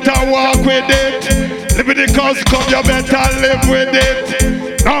 you better walk with it. Leviticus come, you better live with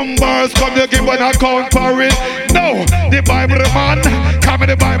it. Numbers come, you give an account for it. No, the Bible man, come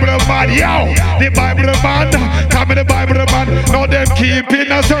the Bible man. Yo, the Bible man, come the Bible man. Now them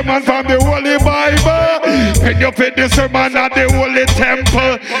keeping a sermon from the Holy Bible. When you put the sermon at the Holy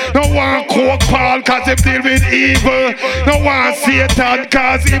Temple. No one coke Paul cause him deal with evil. No one Satan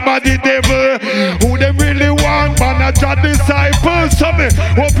cause him a the devil. Who them really want, manager disciples. So me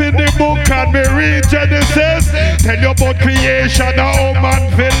open the book and me read Genesis. Tell you about creation, how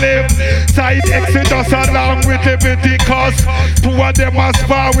man will live. Side Exodus along with Leviticus. Two of them must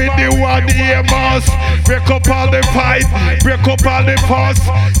spar with the one Amos. Break up all the fight, break up all the fuss.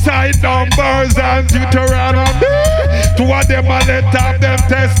 Side Numbers and Deuteronomy. Two of them are let have them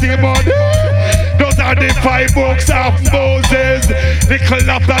testimony. Those are the 5 books of Moses. Little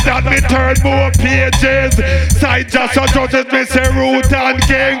after that me turn more pages. Side Joshua Judges me say Ruth and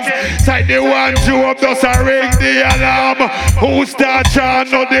Kings. Side the one Job does a ring the alarm. Who start John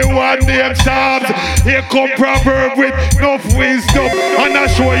know the one named Psalms. Here come proverb with enough wisdom. And I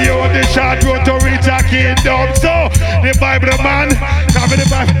show you the short road to reach a kingdom. So the Bible man, come in the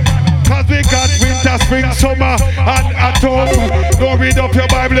Bible. Cause we got winter, spring, summer, and autumn. Don't read up your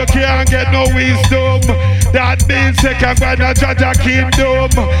Bible, you can't get no wisdom. That means they can go and judge a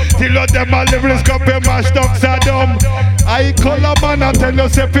kingdom. Till all them a living cup and mashed up Saddam. I Colourman and tell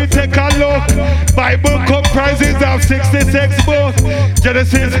us if we take a look. Bible comprises of 66 books.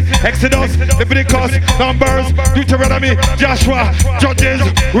 Genesis, Exodus, Leviticus, Numbers, Deuteronomy, Joshua, Judges,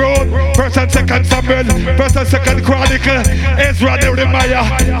 Ruth, 1st and 2nd Samuel, 1st and 2nd Chronicle, Ezra, Nehemiah,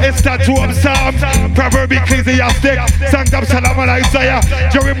 Esther, Job, Psalms, Proverbs, Ecclesiastic, Song of Solomon, Isaiah,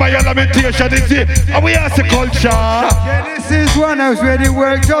 Jeremiah, Lamentation, is it? And we ask the culture. Yeah, this is one house where the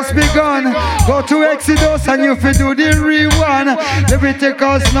work just begun. Go to Exodus and you fi do the rewind.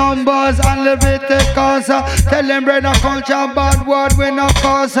 Leviticus, Numbers and Leviticus. Tell them brother culture bad word we not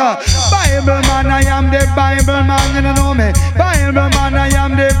cause. Bible man, I am the Bible man, you don't know me. Bible man, I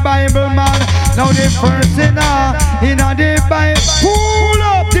am the Bible man. Now the first in the Bible. Pull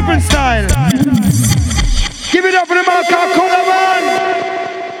up different style. Give it up for the man called Colourman.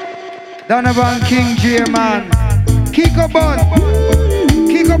 Donovan Kingjay man. Kiko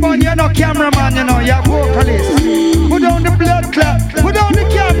Bun, you're no cameraman, you know, you're vocalist. Put down the blood clot, put down the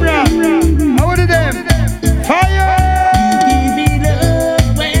camera. How are them? Fire!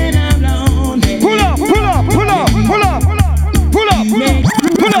 Pull up.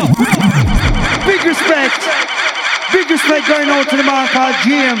 Big respect going out to the man called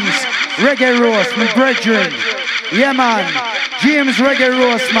James Reggae Roast, my brethren. Yeah man, James Reggae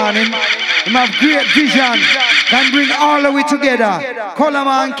Roast man, him have great vision, can bring all of it together.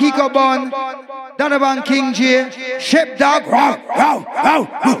 Colourman, Kiko Bun, Donovan Kingjay, Shep Dog,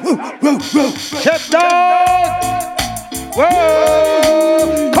 Shep Dog,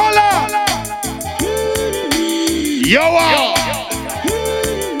 whoa, Color, yo,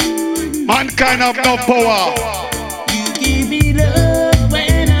 mankind have no power. You give me love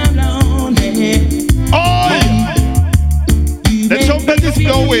when I'm lonely. The trumpet is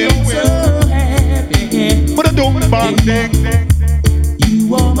blowing. What a dumb bang thing.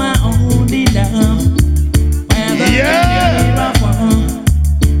 You are my only love. Yeah.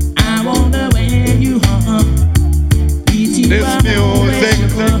 I wonder when you home. This music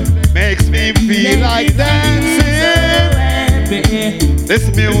makes me feel like dancing. This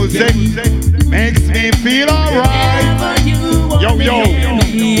music makes me feel alright. Yo,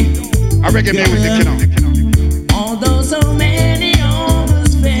 a reggae music, you know.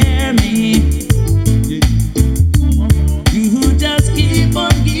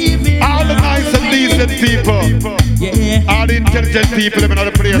 people. Yeah. All the intelligent people in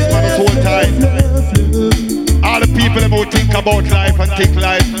another place, man, this whole time. All the people who think about life and think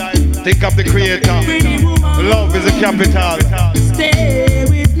life, think of the Creator. Love is the capital. Stay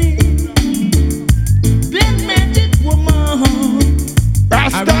with me. Black magic woman.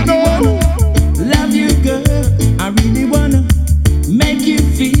 Rasta no. Love you, girl. I really wanna make you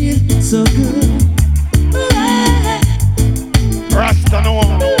feel so good. Rasta no.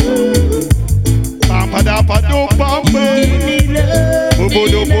 Pampa da pa do pampa. Bubu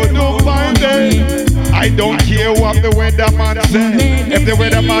do pande. I don't care what the weatherman say. If the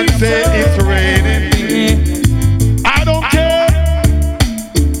weatherman say it's raining, I don't care.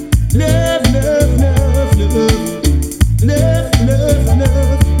 Love, love, love, love, love, love,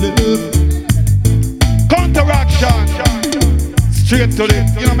 love, love. Counteraction. Straight to the,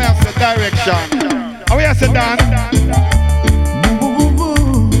 you know me I say direction. How we I say Dan?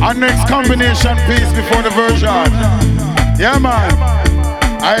 Our next combination piece before the version. Yeah man.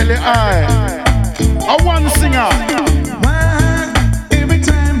 Highly high. A one singer. Every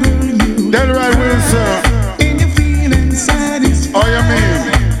time, girl, you Delroy Wilson. and you feeling satisfied. Oh you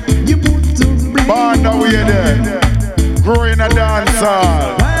mean? You put the blame Born that way there. Growing a dance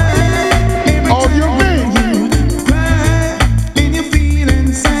hall. Oh you mean? cry and you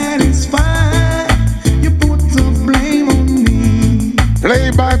feeling satisfied. You put the blame on me.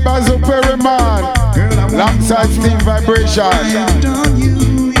 Played by Basil Perryman. Girl, I want Alongside Steve Vibration. I have done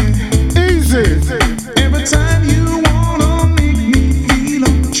you. Yeah. Easy. Every time you wanna make me feel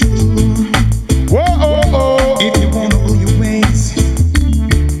untrue. Whoa, oh, oh. If you wanna go your ways,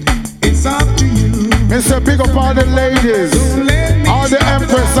 it's up to you. Mr. Big up all the ladies. All the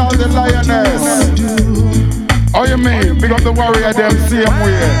empress, all the lioness. Oh, you mean? Big up the warrior, them same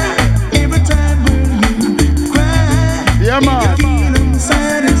way. Every time you cry, Yeah, man. feeling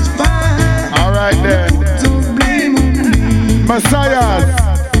satisfied. All right, then. Don't blame on me. Messiahs,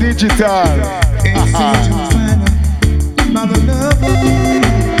 digital. Another lover.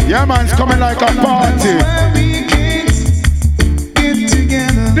 Yeah, man's coming like a party. Why we can't get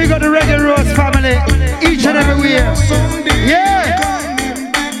together? Big up the Reggae Rose family, each and every year. Yeah!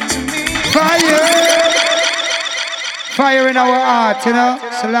 Fire! Fire in our heart, you know?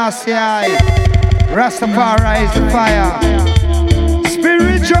 Selassie, Rastafari is the fire.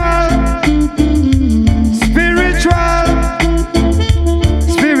 Spiritual! Spiritual!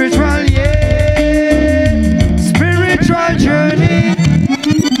 Spiritual, yeah! Spiritual journey!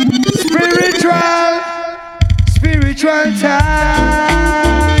 Spiritual! Spiritual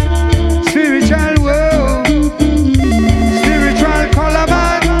time! Spiritual world! Spiritual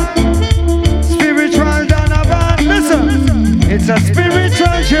Colourman! Spiritual Donovan! Listen! It's a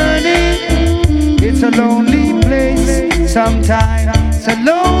spiritual journey! It's a lonely place sometimes. It's a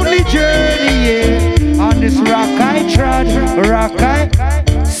lonely journey, yeah. On this rock I trod,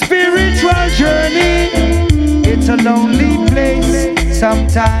 spiritual journey. It's a lonely place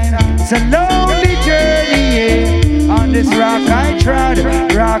sometimes. It's a lonely journey, yeah. On this rock I trod.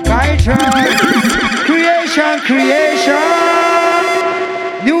 Creation,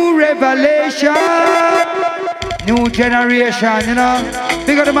 new revelation, new generation, you know.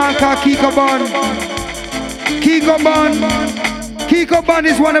 Big up the man called Kiko Bun. Kiko Bun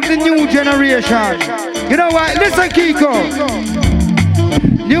is one of the new generation. You know what? Listen, Kiko.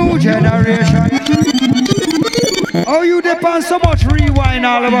 New generation. Oh, you depend so much rewind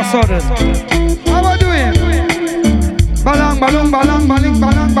all of a sudden. How are you doing? Balang, balang, balang, baling,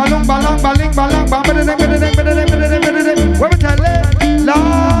 balang, balang, balang, baling, balang, balang, what we tell it?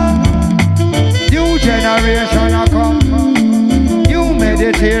 New generation a come. New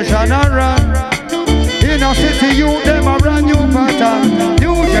meditation a run. In a city youth them a brand new pattern.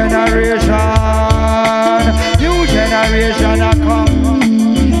 New generation a come.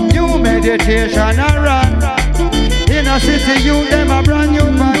 New meditation a run. In a city youth them a brand new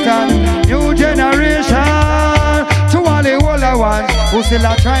pattern. New generation. To all the older ones who still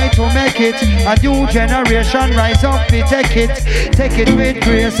are trying to make it. A new generation rise up, we take it with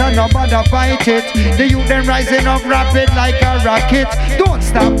grace and no bother fight it. The youth them rising up rapid like a rocket. Don't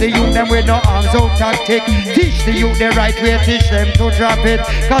stop the youth them with no arms out tactic. Teach the youth the right way, teach them to drop it.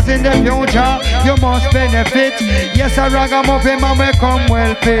 Cause in the future you must benefit. Yes, a ragamuffin man will come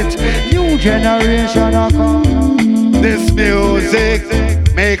well fit. New generation will come. This music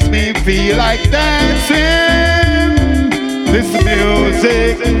makes me feel like dancing. This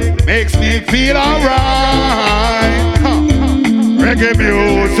music makes me feel alright. Reggae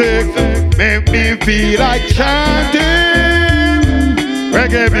music make me feel like chanting.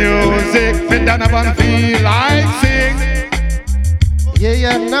 Reggae music make Donovan feel like sing.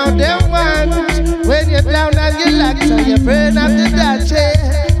 Yeah, now them want when you're down and you lack, so you burn up the Dutch.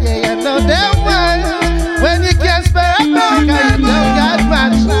 Yeah, you know them one. When you can't spare a buck, you don't got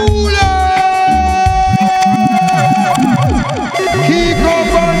much. Kiko,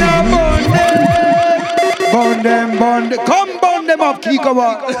 burn them. Come burn them up, Kiko.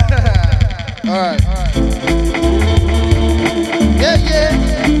 Alright. Yeah.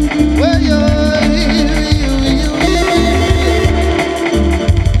 Well, you.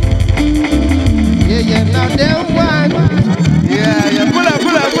 Yeah, now them one. Yeah. Pull up.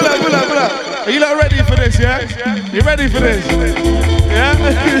 Are you not ready for this, yeah? You ready for this? Yeah?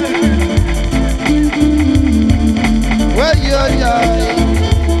 Well,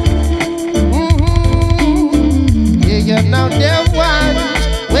 Yeah, now them one.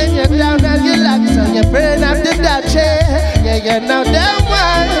 When you're down and you lack, so you burn up the Dutch. Yeah, now them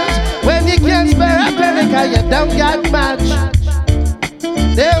one. When you can't spare a penny, cause you don't got much.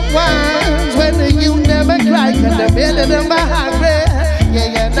 Them ones when the youth never cry, cause the belly them are hungry.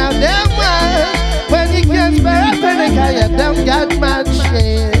 Yeah, now them ones when you can't spare a penny, cause you don't got much.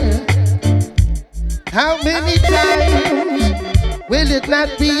 Yeah. How many times will it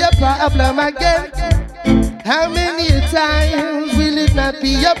not be a problem again? How many times will it not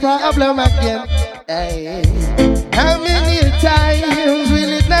be a problem again? Hey. How many times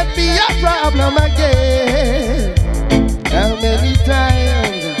will it not be a problem again? How many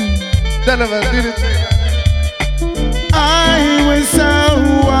times? Donovan, did it. I was so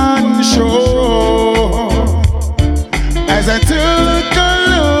unsure as I took a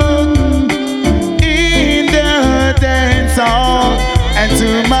look in the dance hall, and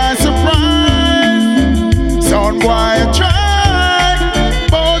to my surprise, some boy tried,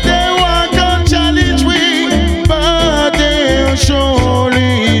 but they weren't gonna challenge me, but they'll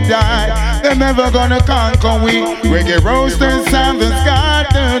surely die. They're never gonna conquer we. Reggae roasters have the sky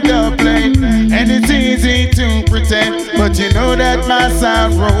to the plate, and it's easy to pretend, but you know that my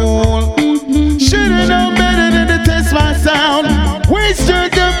sound rule. Should've known better than to test my sound. Waste your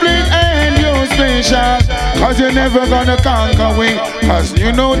complete and your special, cause you're never gonna conquer we, cause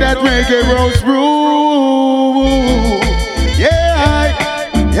you know that reggae roast rule. Yeah.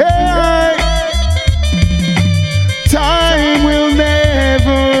 Time will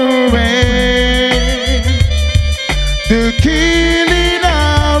never end. The killing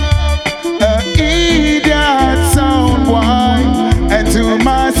of an idiot sound boy, and to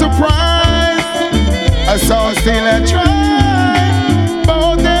my surprise, a song still a try.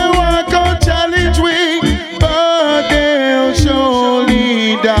 But they won't go challenge we, but they'll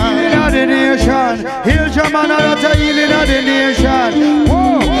surely die. Healing of the nation, heal your man, that's a healing of the nation.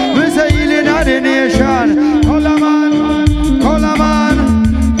 Whoa, we say healing of the nation. Colourman,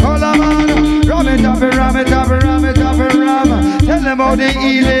 ram it up, tell them about the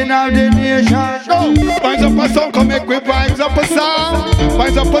healing of the nation. Vibes up a song, come make we vibes up a song.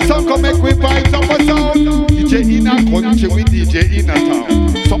 Vibes up a song, come make we vibes up a song. DJ in a country with DJ in a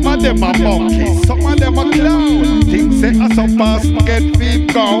town. Some of them are monkeys, some of them are clown. Things say as a pass, get feet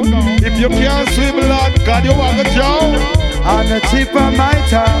down. If you can't swim, Lord God, you want to drown. On the tip of my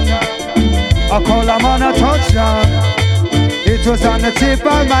tongue, I call him on a touchdown. It was on the tip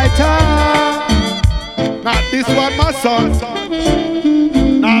of my tongue. Not this one, my son.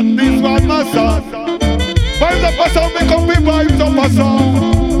 Not this one, my son. Vibes up a song, make up vibes up a song.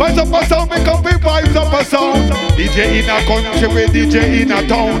 Vibes up a song, make up vibes up a song. DJ in a country with DJ in a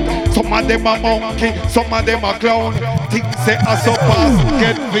town. Some of them are monkey, some of them are clown. Things say as a pass,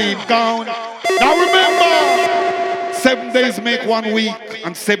 get feet down. Now remember, 7 days make 1 week,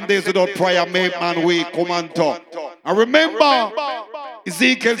 and 7 days without prayer make man weak. Come on, talk. And remember,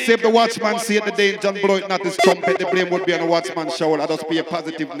 Ezekiel said the watchman see the danger and blow it not his trumpet. The blame would be on the watchman's shower. Let us be a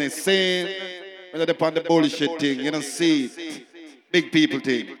positiveness. Saying, whether upon the bullshit thing, you don't see it. Big people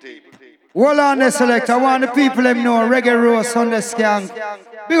thing. Hold on the selector. I want the people them know Reggae Roast on the Skank.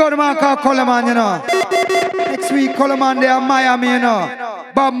 Big old man called Colourman, you know. Next week, Colourman there in Miami, you know.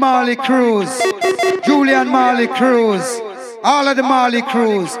 Bob Marley Cruz, Julian Marley Cruz, all of the Marley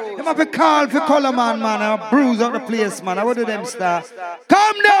Cruz. Them have a call for Colourman, man, and bruise out the place, man. What do them start?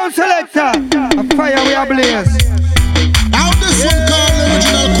 Calm down, selector. A fire we ablaze. Now this one called the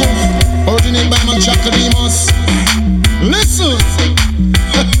original Kuf, originated by Man Chakademus. Listen.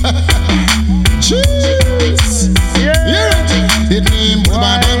 Cheers. Yeah. It name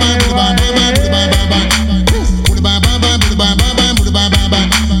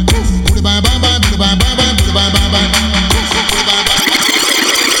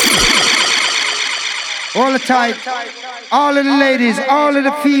all the time, all of the ladies, all of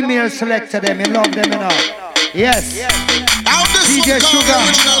the female selector them, you love them enough. Yes. DJ Sugar.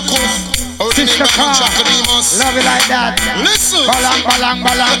 Sister Car, love it like that. Listen. Balang, balang,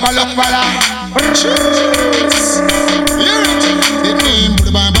 balang, balang, balang.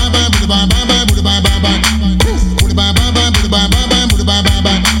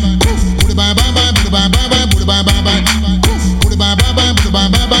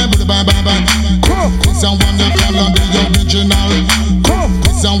 This one you call the original.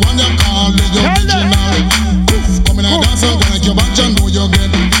 This one you call the original. Come in and dance and go like your back, you know you get.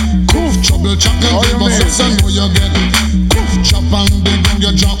 Trouble chuck and give us sex, I know you get. Chop and dig down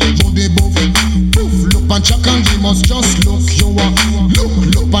your jaw, booty boof. Look and chuck and give us just look you are.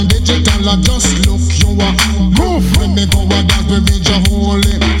 Look and digital and just look you are. When me go a dance, we reach your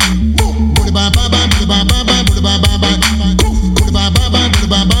holy. Booty bye bye bye, booty bye bye bye, booty bye bye bye. Booty bye bye bye, booty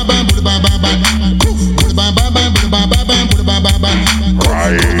bye bye bye, booty bye bye bye. Booty bye bye bye, booty bye bye bye, booty bye bye bye.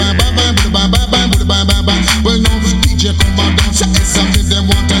 Booty bye bye bye, booty bye bye bye, booty bye bye bye. Well now DJ come and dance, it's something they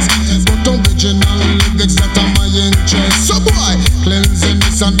want us. But original lyrics that are my interest. So boy, cleansing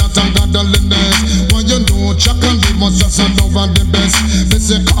this and that and godliness. When you know Chuck and we must have some over the best. They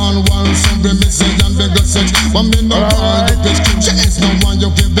say call one, some remissing and bigger sex. But me no call the best. Yes, no one you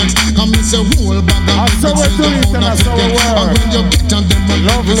give vex. Come me say whole bag and big say you found a figure. And when you get on them,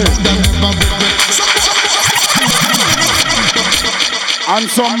 love is good and never regret. And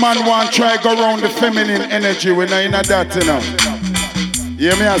some man want try go around the feminine energy. We not in a that, you know.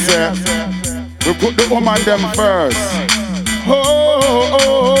 Hear me I say? We put the woman them first. Oh,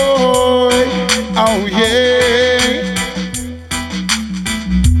 oh, oh yeah.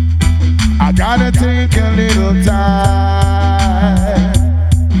 I gotta take a little time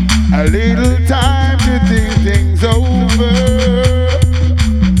to think things over.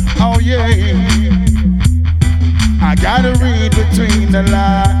 Oh yeah. I gotta read between the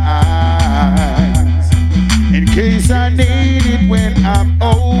lines in case I need it when I'm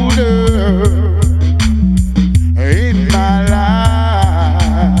older. In my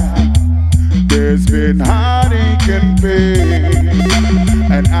life, there's been heartache and pain,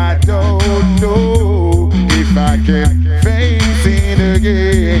 and I don't know if I can face it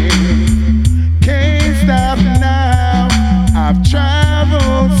again. Can't stop now, I've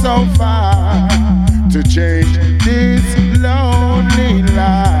traveled so far to change this lonely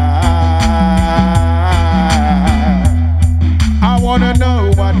life. I wanna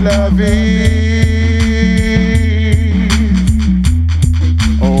know what love is.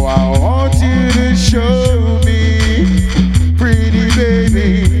 Oh, I want you to show me, pretty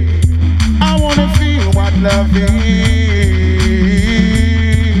baby. I wanna feel what love is.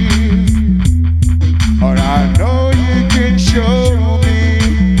 Or I know you can show me.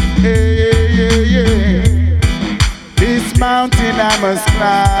 This mountain I must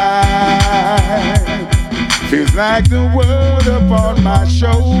climb feels like the world upon my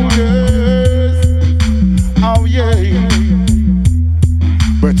shoulders. Oh yeah.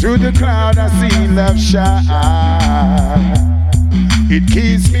 But through the cloud I see love shine. It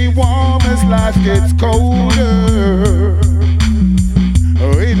keeps me warm as life gets colder.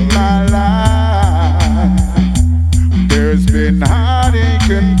 Oh, in my life there's been heartache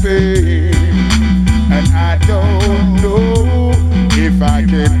and pain, and I don't know if I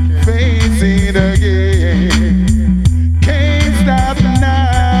can face it again. Can't stop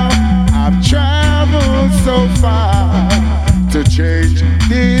now, I've traveled so far to change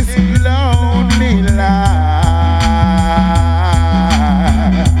this lonely life.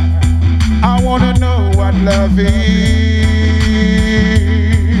 I wanna know what love is.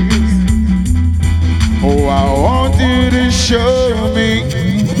 Oh, I want you to show me.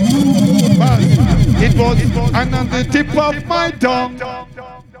 It was on the tip of my tongue.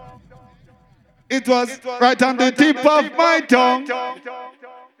 It was right on the tip of my tongue.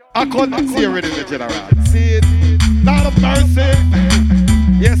 I couldn't see it in the general. See it? Lord of mercy.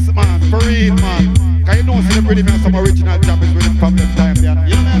 Yes, man, for real, man. Can you know celebrity man some original jam is with him from that time there?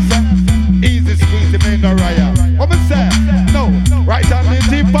 You know what I'm saying? Easy squeeze the main raya. What I say? No, right on the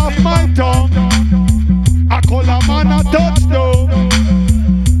tip of my tongue. I call a man a touchdown.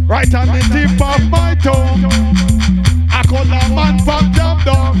 Right on the tip of my tongue. I call a man from jam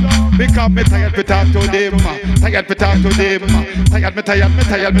down. Because me tired to talk to them. Tired to talk to them. Tired to talk to them.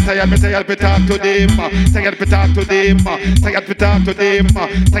 Tired to talk to them. Tired to talk to them. Tired to talk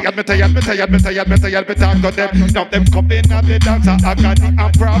to them. Now them come in and they dance a agony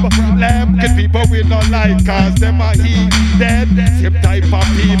and problem. Get people we don't like cause them are dead. Same type of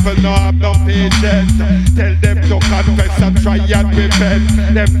people no have no patience. Tell them to confess and try and repent.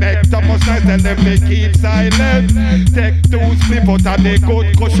 Them make the most nice, tell them they keep silent. Take two slip out and they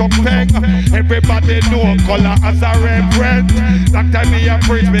good cushion peg. Everybody know color as a reference. That time me a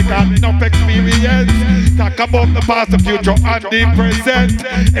preach, me got enough experience. Talk about the past, the future, and the present.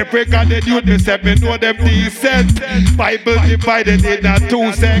 Every God they do, they say me know them decent. Bible divided in a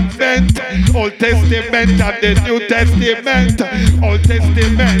two segment. Old Testament and the New Testament. Old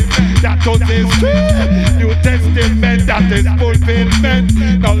Testament, that was his New Testament, that is fulfillment.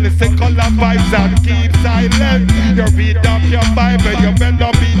 Now listen, color vibes and keep silent. You read up your Bible, you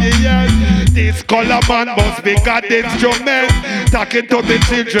better be the end. This color man must be God's instrument. Talking to the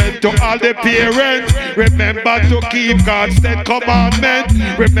children, to all the parents. Remember to keep God's 10 commandments.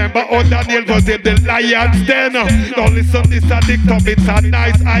 Remember how Daniel was in the lion's den. Now listen, this a dictum, it's a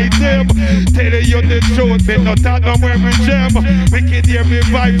nice item. Telling you the truth, me not have no where we gem. We can hear me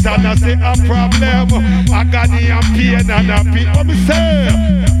vibes and I say a problem. Agony and pain and a pain. What me say?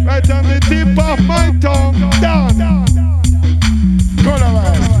 Right on the tip of my tongue, down.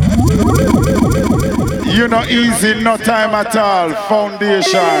 You know easy, no time at all.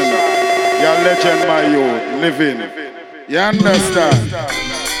 Foundation. You're a legend, my youth. Living. You understand?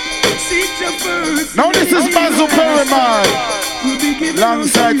 Now this is Basil Perryman.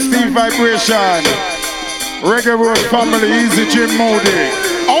 Alongside Steve Vibration. Reggae Road Family, Easy Jim Moody.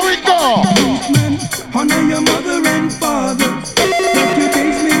 How we go? Honor your mother and father. Let your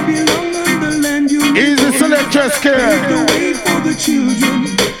days may be long on the land you live. Easy Selectress Care. The way for the children.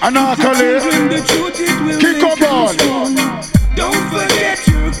 Anakali. Kiko Born. Don't forget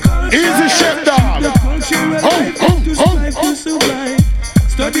your culture. Easy Chef Dog. The culture to survive.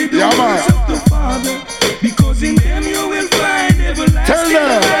 Study the words of the Father, because in them you will find everlasting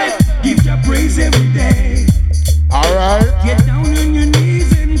life. Give your praise every day. Alright. Get down on your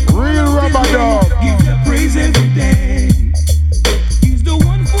knees and real rubber dog. Give your praise every day. He's the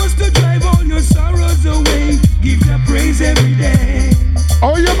one forced to drive all your sorrows away. Give your praise every day.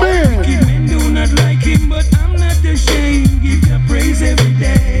 Oh, you mean? Wicked men do not like him, but I'm not ashamed. Give your praise every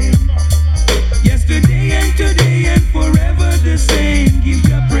day. Yesterday and today and forever the same. Give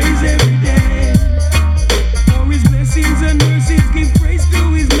your praise every day. For his blessings and mercies, give praise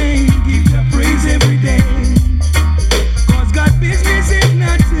to his name. Give your praise every day. Cause God business is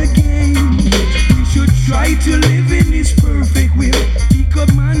not a game. We should try to live in his perfect will. He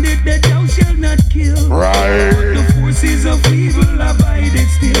commanded that thou shalt not kill. Right. But the forces of evil abided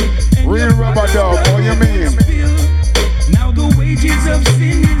still. Real rubber dog, what you mean? Now the wages of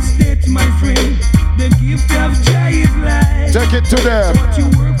sin is death, my friend. The gift of joy is life. Take it to them. What you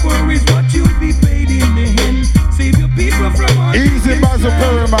work for is what you'll be paid in the end. Save your people from all Easy Basil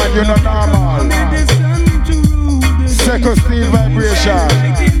Perryman, you know normal. Second Steve Vibration.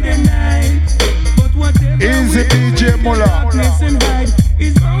 Easy DJ Muller.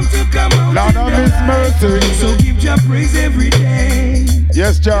 Lord of His mercy. So give your praise every day.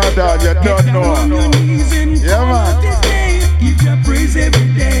 Yes, Jordan, you don't know. Yeah, man. Give your praise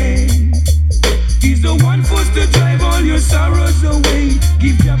every day. He's the one forced to drive all your sorrows away.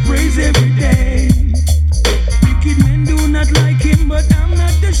 Give your praise every day. Wicked men do not like him, but I'm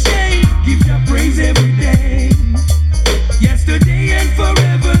not ashamed. Give your praise every day. Yesterday and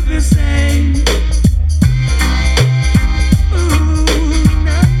forever the same.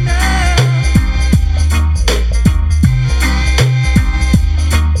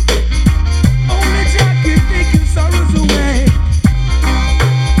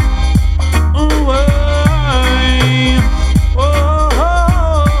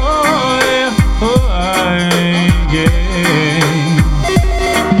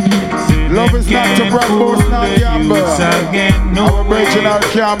 Our original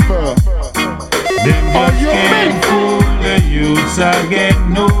Campbell. Them just can't fool the youths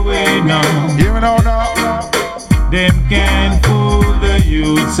again, no way now. You know now. Them can't fool the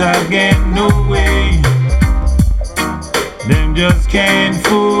youths again, no way. Them just can't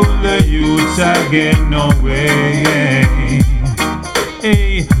fool the youths again, no way.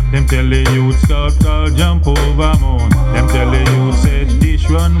 Hey, them tell the youths stop, jump over moon. Them tell the youths set dish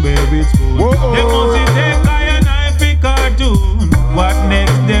run where it's spoon. Them must see them lion knife cartoon. What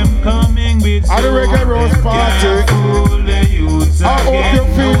next? Them coming with at the Reggae Rose Party. I hope you're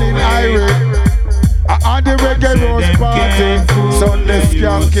feeling irate. At the Reggae Rose Party, Sunday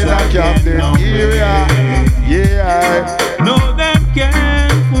Skank in a Camden area. Yeah. No, them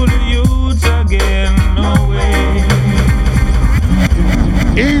can't fool the youths again, no way.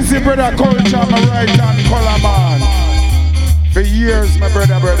 Easy brother culture, my right hand Colourman. For years, my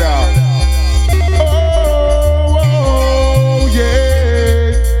brother. Oh,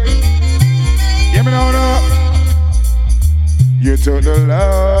 yeah. Hear me now. You took the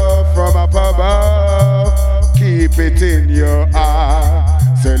love from up above, keep it in your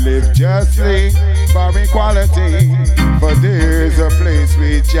heart. So live justly for equality, for there's a place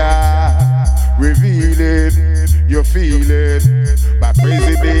with Jah. Reveal it, you feel it, by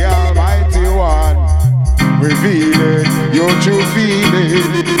praising the Almighty One. Reveal it, you true feel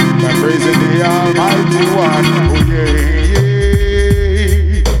it, by praising the Almighty One. Oh yeah, yeah.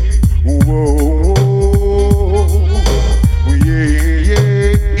 Whoa, oh yeah,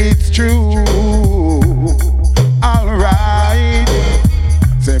 yeah. It's true. Alright.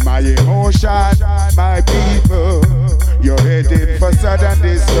 Say my emotion, my people, you're headed for sudden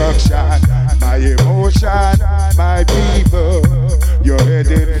destruction. My emotion, my people, you're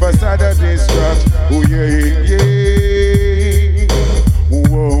headed for sudden destruction. Oh yeah, yeah. Whoa,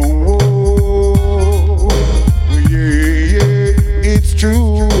 whoa. Oh yeah, yeah. It's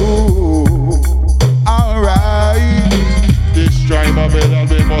true. Alright. Destroy Babylon,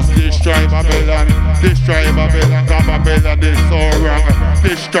 we must destroy Babylon. Destroy Babylon, cause Babylon is so wrong.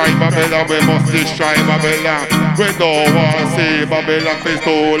 Destroy Babylon, we must destroy Babylon. We don't want to see Babylon for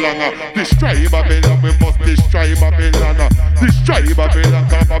so long. Destroy Babylon, we must destroy Babylon. Destroy Babylon,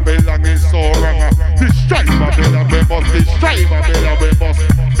 cause Babylon is so wrong. Destroy Babylon, we must destroy Babylon. We must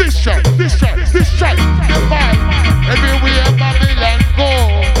destroy, destroy, destroy the ball. Everywhere Babylon go,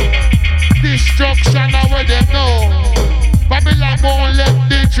 destruction are where they know. Babylon won't let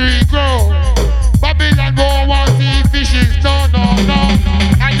the tree grow. Babylon won't want to see fishes, no, no, no.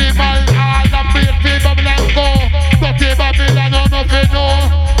 Animal all afraid for Babylon go. Dirty Babylon, no, nothing, no.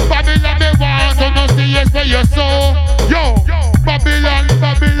 Babylon, they want to no see yes for your soul. Yo, Babylon,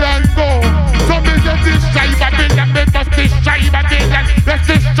 Babylon go. So me say destroy Babylon, we must destroy Babylon. Let's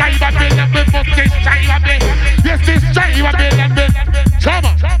destroy Babylon, we must destroy Babylon. Yes, destroy Babylon, we come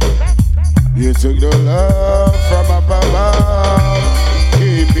on. You took the love from up above,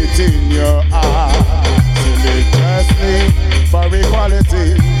 keep it in your heart. So live justly for equality,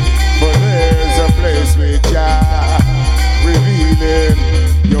 for there's a place with Jah. Revealing,